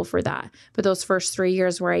thankful for that. But those first 3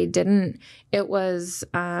 years where I didn't, it was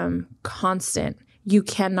constant. You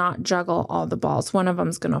cannot juggle all the balls. One of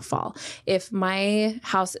them's going to fall. If my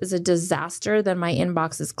house is a disaster, then my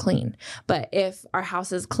inbox is clean. But if our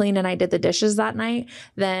house is clean and I did the dishes that night,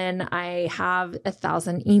 then I have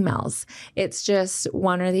 1,000 emails. It's just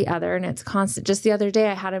one or the other, and it's constant. Just the other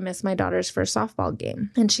day, I had to miss my daughter's first softball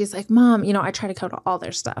game. And she's like, Mom, I try to go to all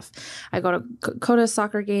their stuff. I go to Coda's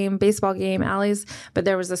soccer game, baseball game, Allie's. But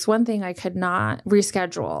there was this one thing I could not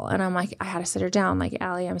reschedule. And I'm like, I had to sit her down. Like,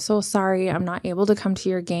 Allie, I'm so sorry. I'm not able to come to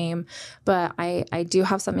your game, but I do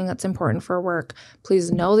have something that's important for work.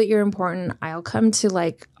 Please know that you're important. I'll come to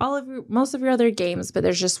like most of your other games, but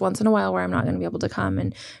there's just once in a while where I'm not going to be able to come.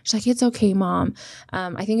 And she's like, it's okay, Mom.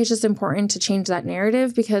 I think it's just important to change that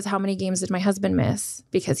narrative, because how many games did my husband miss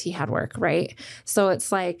because he had work, right? So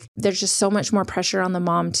it's like, there's just so much more pressure on the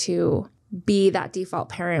mom to be that default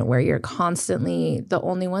parent where you're constantly the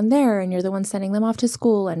only one there, and you're the one sending them off to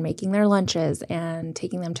school and making their lunches and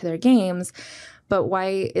taking them to their games. But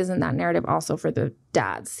why isn't that narrative also for the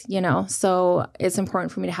dads, So it's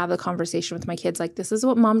important for me to have the conversation with my kids. Like, this is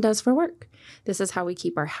what mom does for work. This is how we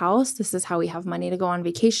keep our house. This is how we have money to go on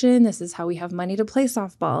vacation. This is how we have money to play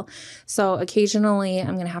softball. So occasionally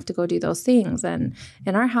I'm going to have to go do those things. And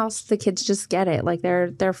in our house, the kids just get it. Like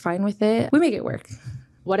they're fine with it. We make it work.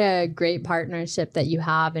 What a great partnership that you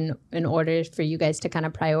have in order for you guys to kind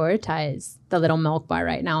of prioritize the little milk bar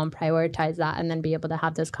right now and prioritize that, and then be able to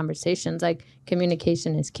have those conversations. Like,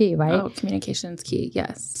 communication is key, right? Oh, communication is key.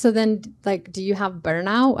 Yes. So then, like, do you have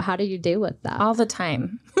burnout? How do you deal with that? All the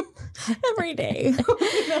time. Every day.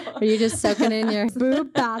 Are you just soaking in your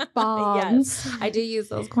boob bath bombs? Yes, I do use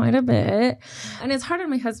those quite a bit. And it's hard on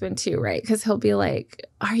my husband too, right? Because he'll be like,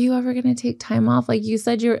 are you ever going to take time off? Like you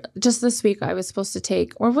said, just this week I was supposed to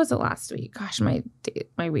take, or was it last week? Gosh, my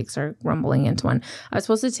weeks are rumbling into one. I was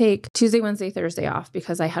supposed to take Tuesday, Wednesday, Thursday off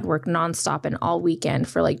because I had worked nonstop and all weekend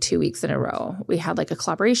for like 2 weeks in a row. We had like a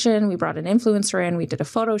collaboration. We brought an influencer in. We did a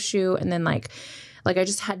photo shoot. And then like Like I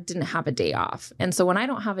just didn't have a day off. And so when I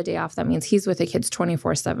don't have a day off, that means he's with the kids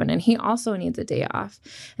 24/7 and he also needs a day off.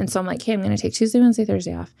 And so I'm like, hey, I'm going to take Tuesday, Wednesday,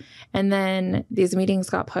 Thursday off. And then these meetings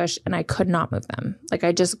got pushed and I could not move them. Like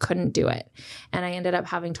I just couldn't do it. And I ended up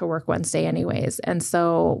having to work Wednesday anyways. And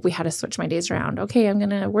so we had to switch my days around. Okay, I'm going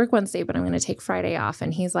to work Wednesday, but I'm going to take Friday off.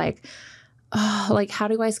 And he's like, oh, like, how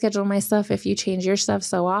do I schedule my stuff if you change your stuff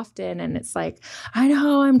so often? And it's like, I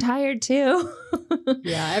know, I'm tired too.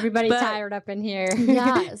 Yeah, everybody's tired up in here.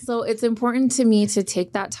 Yeah, so it's important to me to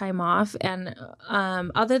take that time off. And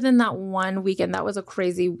other than that one weekend, that was a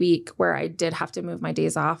crazy week where I did have to move my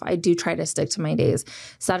days off. I do try to stick to my days.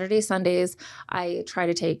 Saturday, Sundays, I try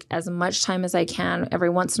to take as much time as I can. Every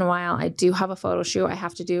once in a while, I do have a photo shoot I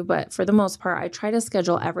have to do. But for the most part, I try to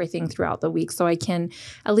schedule everything throughout the week so I can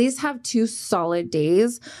at least have 2 solid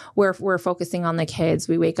days where we're focusing on the kids.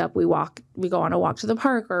 We wake up, we walk, we go on a walk to the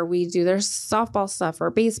park, or we do their softball stuff or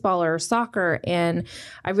baseball or soccer. And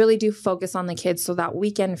I really do focus on the kids so that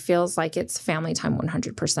weekend feels like it's family time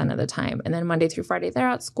 100% of the time. And then Monday through Friday, they're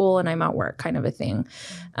at school and I'm at work, kind of a thing.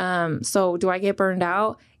 So do I get burned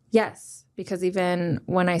out? Yes. Because even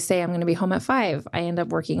when I say I'm going to be home at 5, I end up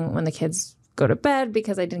working when the kids go to bed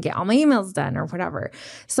because I didn't get all my emails done or whatever.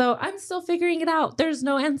 So I'm still figuring it out. There's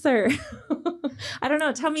no answer. I don't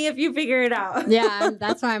know. Tell me if you figure it out. Yeah,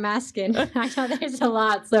 that's why I'm asking. I know there's a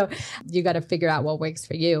lot. So you got to figure out what works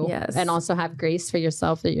for you. Yes. And also have grace for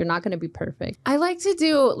yourself that you're not going to be perfect. I like to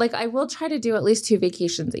do, like, I will try to do at least 2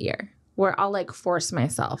 vacations a year where I'll like force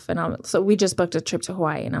myself. And so we just booked a trip to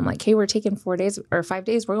Hawaii and I'm like, hey, we're taking 4 days or 5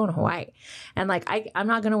 days. We're going to Hawaii. And like, I'm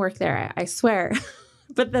not going to work there. I swear.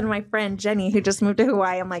 But then my friend Jenny, who just moved to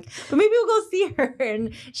Hawaii, I'm like, but maybe we'll go see her.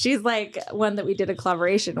 And she's like one that we did a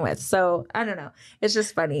collaboration with. So I don't know. It's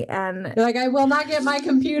just funny. And you're like, I will not get my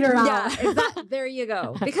computer out. Yeah, exactly. There you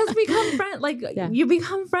go. Because we become friends, like you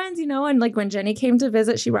become friends, you know, and like when Jenny came to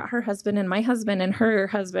visit, she brought her husband and my husband and her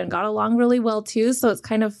husband got along really well too. So it's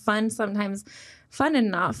kind of fun sometimes. Fun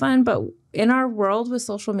and not fun, but in our world with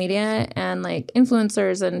social media and like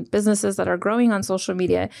influencers and businesses that are growing on social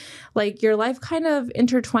media, like your life kind of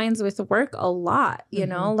intertwines with work a lot, you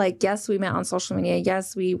know, like, yes, we met on social media.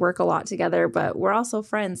 Yes, we work a lot together, but we're also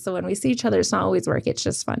friends. So when we see each other, it's not always work. It's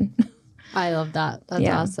just fun. I love that. That's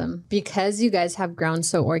awesome. Because you guys have grown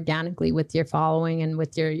so organically with your following and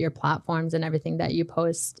with your platforms and everything that you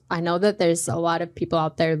post. I know that there's a lot of people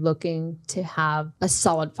out there looking to have a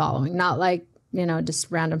solid following, not like, you know, just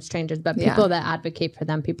random strangers, but people that advocate for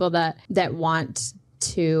them, people that want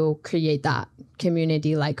to create that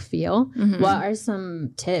community-like feel. What are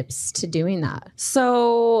some tips to doing that?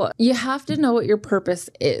 So you have to know what your purpose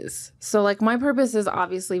is. So like my purpose is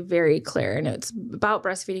obviously very clear and it's about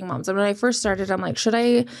breastfeeding moms. And when I first started, I'm like, should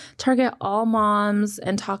I target all moms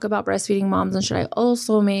and talk about breastfeeding moms? And should I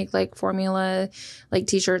also make like formula, like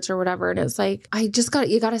t-shirts or whatever? And it's like,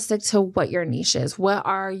 you got to stick to what your niche is. What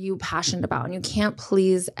are you passionate about? And you can't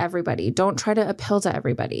please everybody. Don't try to appeal to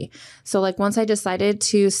everybody. So like once I decided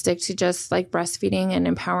to stick to just like breastfeeding and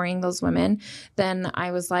empowering those women, then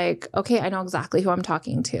I was like, okay, I know exactly who I'm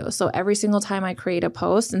talking to. So every single time I create a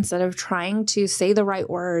post, instead of trying to say the right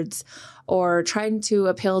words or trying to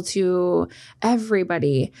appeal to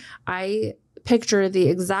everybody, I picture the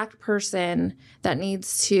exact person that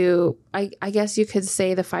needs to, I guess you could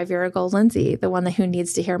say the 5-year-old Lindsay, the one who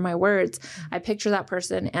needs to hear my words. I picture that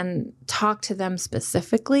person and talk to them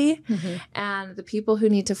specifically. And the people who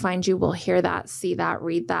need to find you will hear that, see that,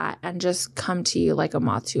 read that, and just come to you like a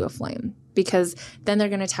moth to a flame. Because then they're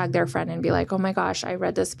going to tag their friend and be like, oh my gosh, I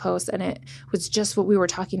read this post and it was just what we were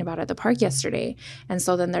talking about at the park yesterday. And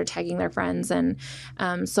so then they're tagging their friends. And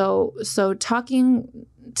so talking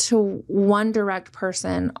to one direct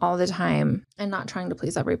person all the time and not trying to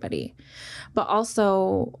please everybody, but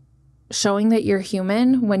also showing that you're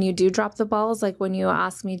human when you do drop the balls. Like when you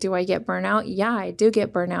ask me, do I get burnout? Yeah, I do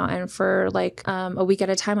get burnout. And for like a week at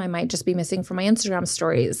a time, I might just be missing from my Instagram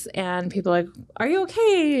stories. And people are like, are you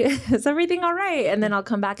okay? Is everything all right? And then I'll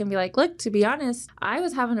come back and be like, look, to be honest, I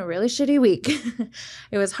was having a really shitty week.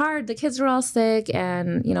 It was hard. The kids were all sick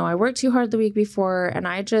and, you know, I worked too hard the week before and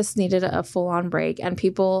I just needed a full on break. And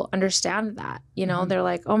people understand that, you know, they're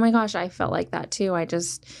like, oh my gosh, I felt like that too. I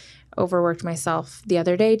just overworked myself the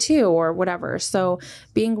other day too, or whatever. So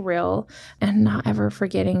being real and not ever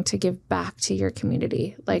forgetting to give back to your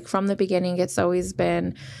community. Like from the beginning, it's always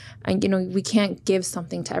been, and you know, we can't give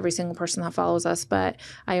something to every single person that follows us, but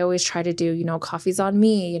I always try to do, you know, coffee's on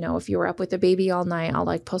me. You know, if you were up with the baby all night, I'll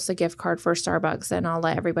like post a gift card for Starbucks and I'll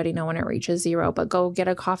let everybody know when it reaches 0, but go get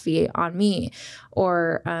a coffee on me.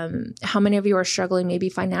 Or how many of you are struggling maybe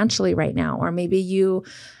financially right now, or maybe you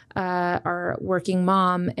are working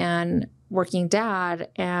mom and working dad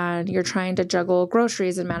and you're trying to juggle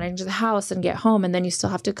groceries and manage the house and get home, and then you still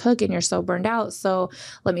have to cook and you're so burned out. So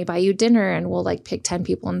let me buy you dinner, and we'll like pick 10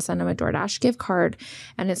 people and send them a DoorDash gift card.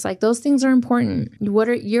 And it's like, those things are important.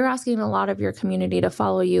 You're asking a lot of your community to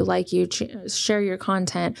follow you, like you, share your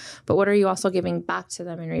content, but what are you also giving back to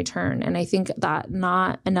them in return? And I think that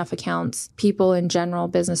not enough accounts, people in general,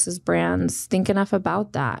 businesses, brands, think enough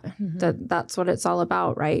about that. That's what it's all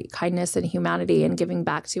about, right? Kindness and humanity and giving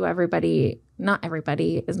back to everybody. Not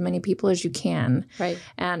everybody, as many people as you can. Right.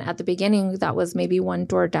 And at the beginning, that was maybe one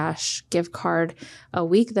DoorDash gift card a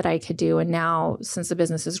week that I could do. And now, since the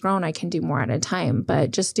business has grown, I can do more at a time.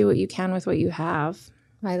 But just do what you can with what you have.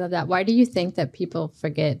 I love that. Why do you think that people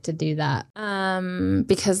forget to do that?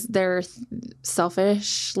 Because they're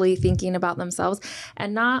selfishly thinking about themselves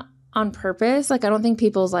and not on purpose. Like, I don't think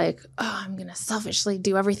people's like, oh, I'm going to selfishly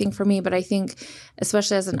do everything for me. But I think,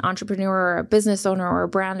 especially as an entrepreneur or a business owner or a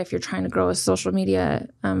brand, if you're trying to grow a social media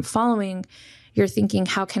following, you're thinking,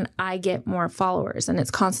 how can I get more followers? And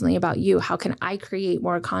it's constantly about you. How can I create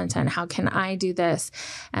more content? How can I do this?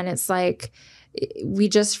 And it's like, we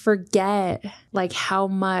just forget like how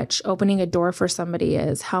much opening a door for somebody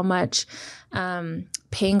is, how much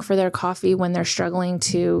paying for their coffee when they're struggling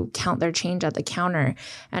to count their change at the counter.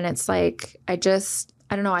 And it's like, I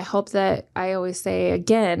don't know. I hope that I always say,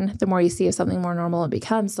 again, the more you see of something, more normal it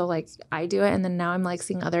becomes. So like I do it. And then now I'm like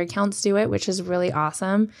seeing other accounts do it, which is really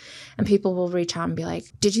awesome. And people will reach out and be like,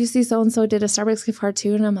 did you see so-and-so did a Starbucks gift card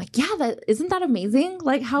too? And I'm like, yeah, isn't that amazing?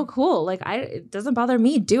 Like, how cool. Like it doesn't bother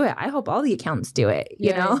me. Do it. I hope all the accounts do it,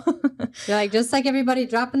 you know? You're like, just like everybody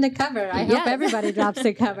dropping the cover. I hope everybody drops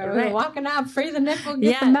the cover. Right. We're walking out, free the nipple,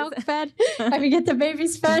 get the milk fed. I mean, get the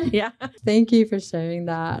babies fed. Yeah. Thank you for sharing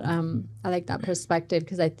that. I like that perspective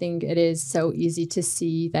because I think it is so easy to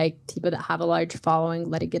see like people that have a large following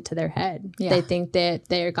let it get to their head. Yeah. They think that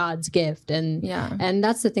they're God's gift. And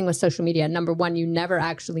that's the thing with social media. Number one, you never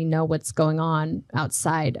actually know what's going on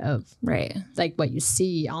outside of like what you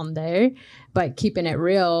see on there. But keeping it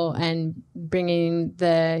real and bringing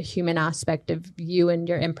the human aspect of you and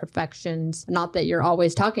your imperfections, not that you're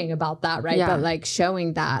always talking about that, right? But like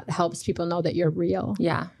showing that helps people know that you're real.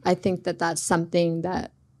 Yeah. I think that that's something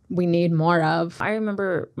that we need more of. I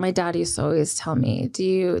remember my dad used to always tell me,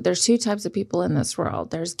 there's two types of people in this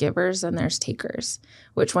world. There's givers and there's takers.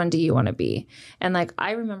 Which one do you want to be? And like,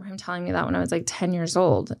 I remember him telling me that when I was like 10 years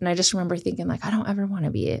old. And I just remember thinking like, I don't ever want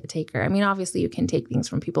to be a taker. I mean, obviously you can take things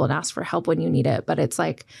from people and ask for help when you need it, but it's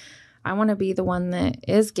like, I want to be the one that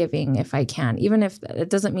is giving if I can, even if it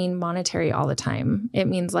doesn't mean monetary all the time. It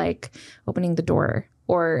means like opening the door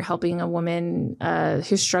or helping a woman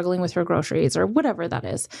who's struggling with her groceries or whatever that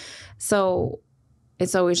is. So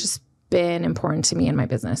it's always just been important to me in my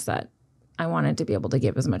business that I wanted to be able to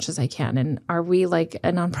give as much as I can. And are we like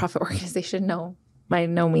a nonprofit organization? No, by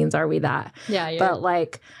no means are we that. Yeah. But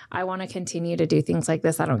like, I want to continue to do things like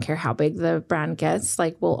this. I don't care how big the brand gets.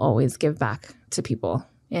 Like, we'll always give back to people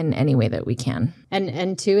in any way that we can.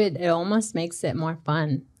 And to it almost makes it more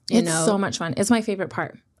fun. It's so much fun. It's my favorite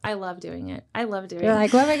part. I love doing it. You're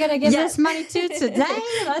like, what are we going to give this money to today?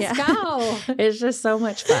 Let's go. It's just so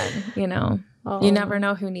much fun, you know. Oh. You never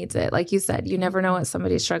know who needs it. Like you said, you never know what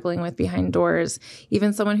somebody's struggling with behind doors.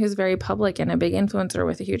 Even someone who's very public and a big influencer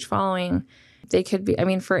with a huge following, they could be, I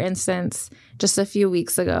mean, for instance, just a few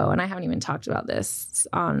weeks ago, and I haven't even talked about this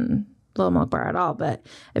on Little Milk Bar at all, but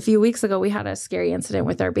a few weeks ago, we had a scary incident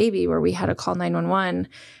with our baby where we had to call 911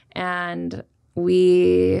 and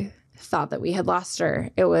we thought that we had lost her.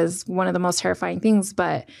 It was one of the most terrifying things,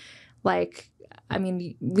 but like, I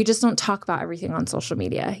mean, we just don't talk about everything on social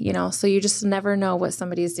media, you know? So you just never know what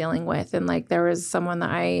somebody's dealing with. And like, there was someone that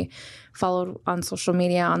I followed on social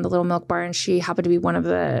media on the Little Milk Bar, and she happened to be one of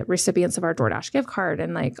the recipients of our DoorDash gift card.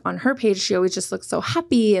 And like on her page, she always just looks so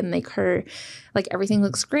happy and like everything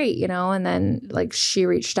looks great, you know? And then like she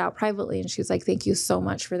reached out privately and she was like, thank you so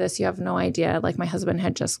much for this. You have no idea. Like, my husband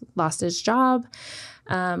had just lost his job.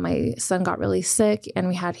 My son got really sick and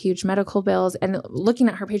we had huge medical bills. And looking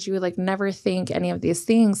at her page, you would like never think any of these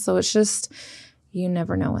things. So it's just, you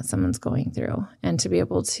never know what someone's going through. And to be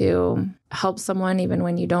able to help someone even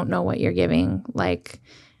when you don't know what you're giving, like,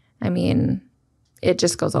 I mean, it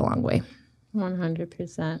just goes a long way.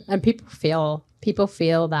 100%. And people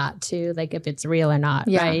feel that too, like if it's real or not,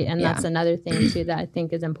 right? And that's another thing too that I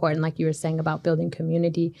think is important, like you were saying about building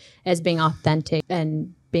community, as being authentic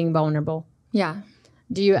and being vulnerable. Yeah.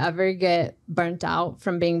 Do you ever get burnt out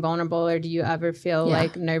from being vulnerable, or do you ever feel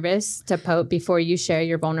like nervous to post before you share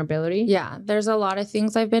your vulnerability? Yeah, there's a lot of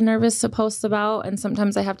things I've been nervous to post about. And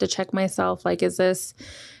sometimes I have to check myself, like, is this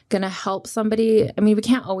going to help somebody? I mean, we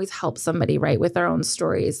can't always help somebody, right, with our own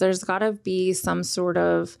stories. There's got to be some sort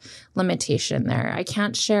of limitation there. I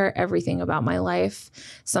can't share everything about my life.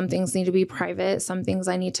 Some things need to be private. Some things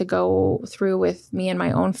I need to go through with me and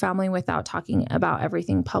my own family without talking about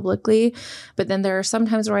everything publicly. But then there are some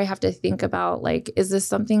times where I have to think about, like, is this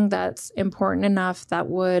something that's important enough that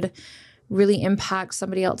would really impact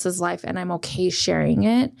somebody else's life and I'm okay sharing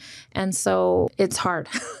it? And so it's hard.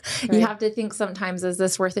 Right. You have to think sometimes, is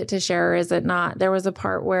this worth it to share or is it not? There was a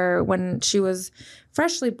part where when she was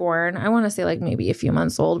freshly born, I want to say like maybe a few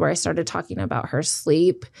months old, where I started talking about her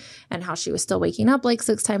sleep and how she was still waking up like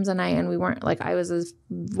 6 times a night. And we weren't like, I was a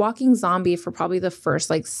walking zombie for probably the first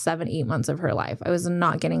like 7-8 months of her life. I was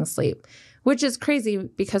not getting sleep, which is crazy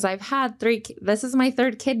because I've had 3, this is my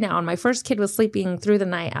 3rd kid now. And my first kid was sleeping through the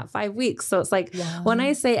night at 5 weeks. So it's like, when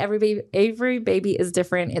I say every baby is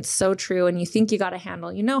different, it's so true. And you think you got a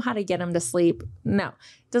handle, you know how to get them to sleep. No,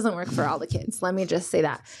 it doesn't work for all the kids. Let me just say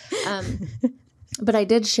that. But I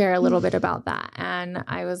did share a little bit about that. And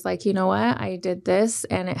I was like, you know what? I did this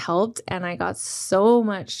and it helped. And I got so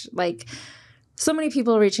much, like, so many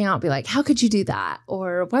people reaching out, be like, how could you do that?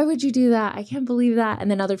 Or why would you do that? I can't believe that.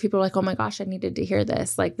 And then other people are like, oh my gosh, I needed to hear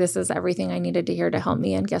this. Like, this is everything I needed to hear to help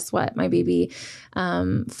me. And guess what? My baby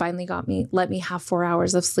finally let me have 4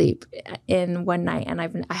 hours of sleep in one night. And I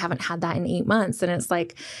haven't had that in 8 months. And it's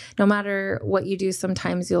like, no matter what you do,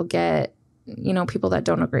 sometimes you'll get, people that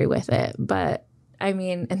don't agree with it. But I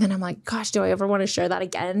mean, and then I'm like, gosh, do I ever want to share that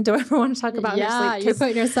again? Do I ever want to talk about her sleep? Yeah, you're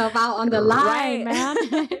putting yourself out on the line, right, man.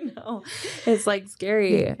 I know. It's like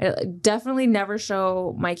scary. Definitely never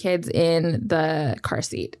show my kids in the car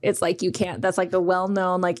seat. It's like, you can't. That's like the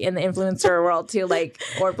well-known, like in the influencer world too, like,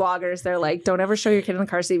 or bloggers, they're like, don't ever show your kid in the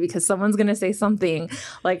car seat because someone's going to say something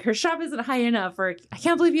like her strap isn't high enough, or I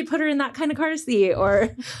can't believe you'd put her in that kind of car seat, or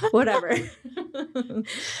whatever.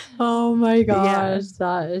 Oh my gosh,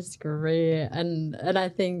 that is great. And I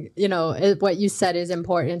think, what you said is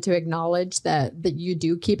important to acknowledge that you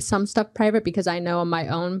do keep some stuff private, because I know on my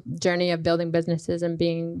own journey of building businesses and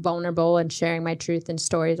being vulnerable and sharing my truth and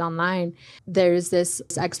stories online, there's this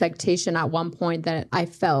expectation at one point that I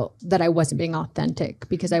felt that I wasn't being authentic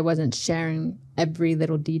because I wasn't sharing every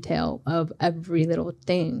little detail of every little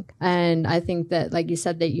thing. And I think that, like you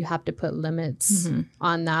said, that you have to put limits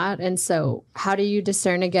on that. And so how do you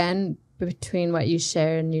discern again between what you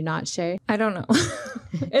share and you not share? I don't know.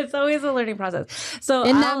 It's always a learning process. So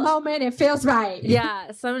in that moment, it feels right.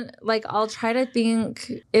 Yeah. I'll try to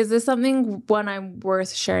think, is this something, one, I'm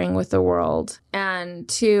worth sharing with the world? And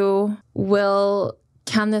 2,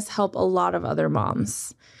 can this help a lot of other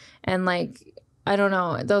moms? And I don't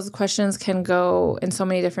know. Those questions can go in so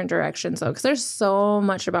many different directions, though, because there's so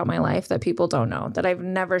much about my life that people don't know, that I've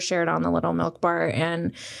never shared on the Little Milk Bar,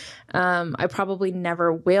 and I probably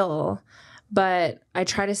never will. But I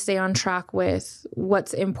try to stay on track with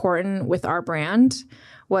what's important with our brand,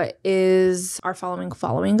 what is our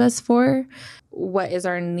following us for, what is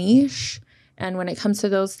our niche. And when it comes to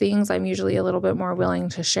those things, I'm usually a little bit more willing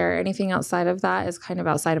to share. Anything outside of that is kind of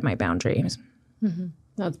outside of my boundaries. Mm-hmm.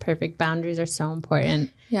 That's perfect. Boundaries are so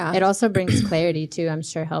important. Yeah. It also brings clarity too. I'm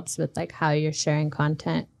sure helps with how you're sharing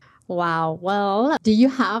content. Wow. Well, do you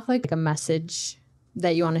have a message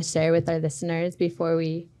that you want to share with our listeners before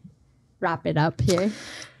we wrap it up here?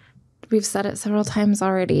 We've said it several times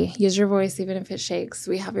already. Use your voice, even if it shakes.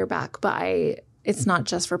 We have your back. But it's not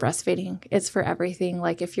just for breastfeeding. It's for everything.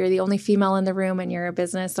 Like, if you're the only female in the room and you're a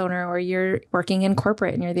business owner, or you're working in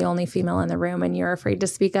corporate and you're the only female in the room and you're afraid to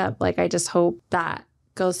speak up, I just hope that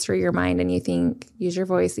goes through your mind and you think, use your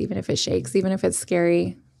voice, even if it shakes, even if it's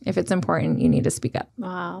scary. If it's important, you need to speak up.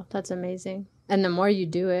 Wow, that's amazing. And the more you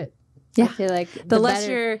do it, I feel like the less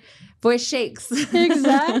your voice shakes.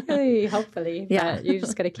 Exactly. Hopefully. Yeah. But you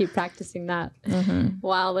just got to keep practicing that. Mm-hmm.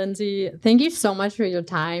 Wow, Lindsay, thank you so much for your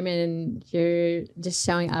time, and you're just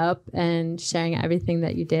showing up and sharing everything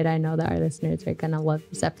that you did. I know that our listeners are going to love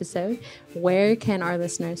this episode. Where can our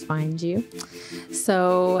listeners find you?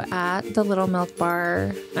 So at the Little Milk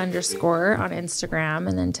Bar _ on Instagram,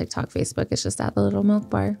 and then TikTok, Facebook, it's just at the Little Milk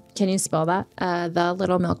Bar. Can you spell that? The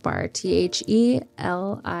Little Milk Bar,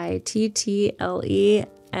 THELITTLEMILK.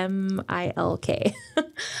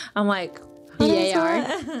 I'm like,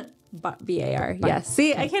 BAR. BAR. Yes.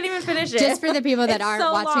 See, I can't even finish it. Just for the people that aren't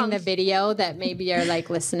so watching long. the video, that maybe are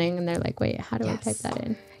listening and they're like, wait, how do I type that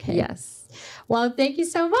in? Okay. Yes. Well, thank you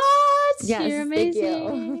so much. Yes. You're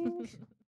amazing. Thank you.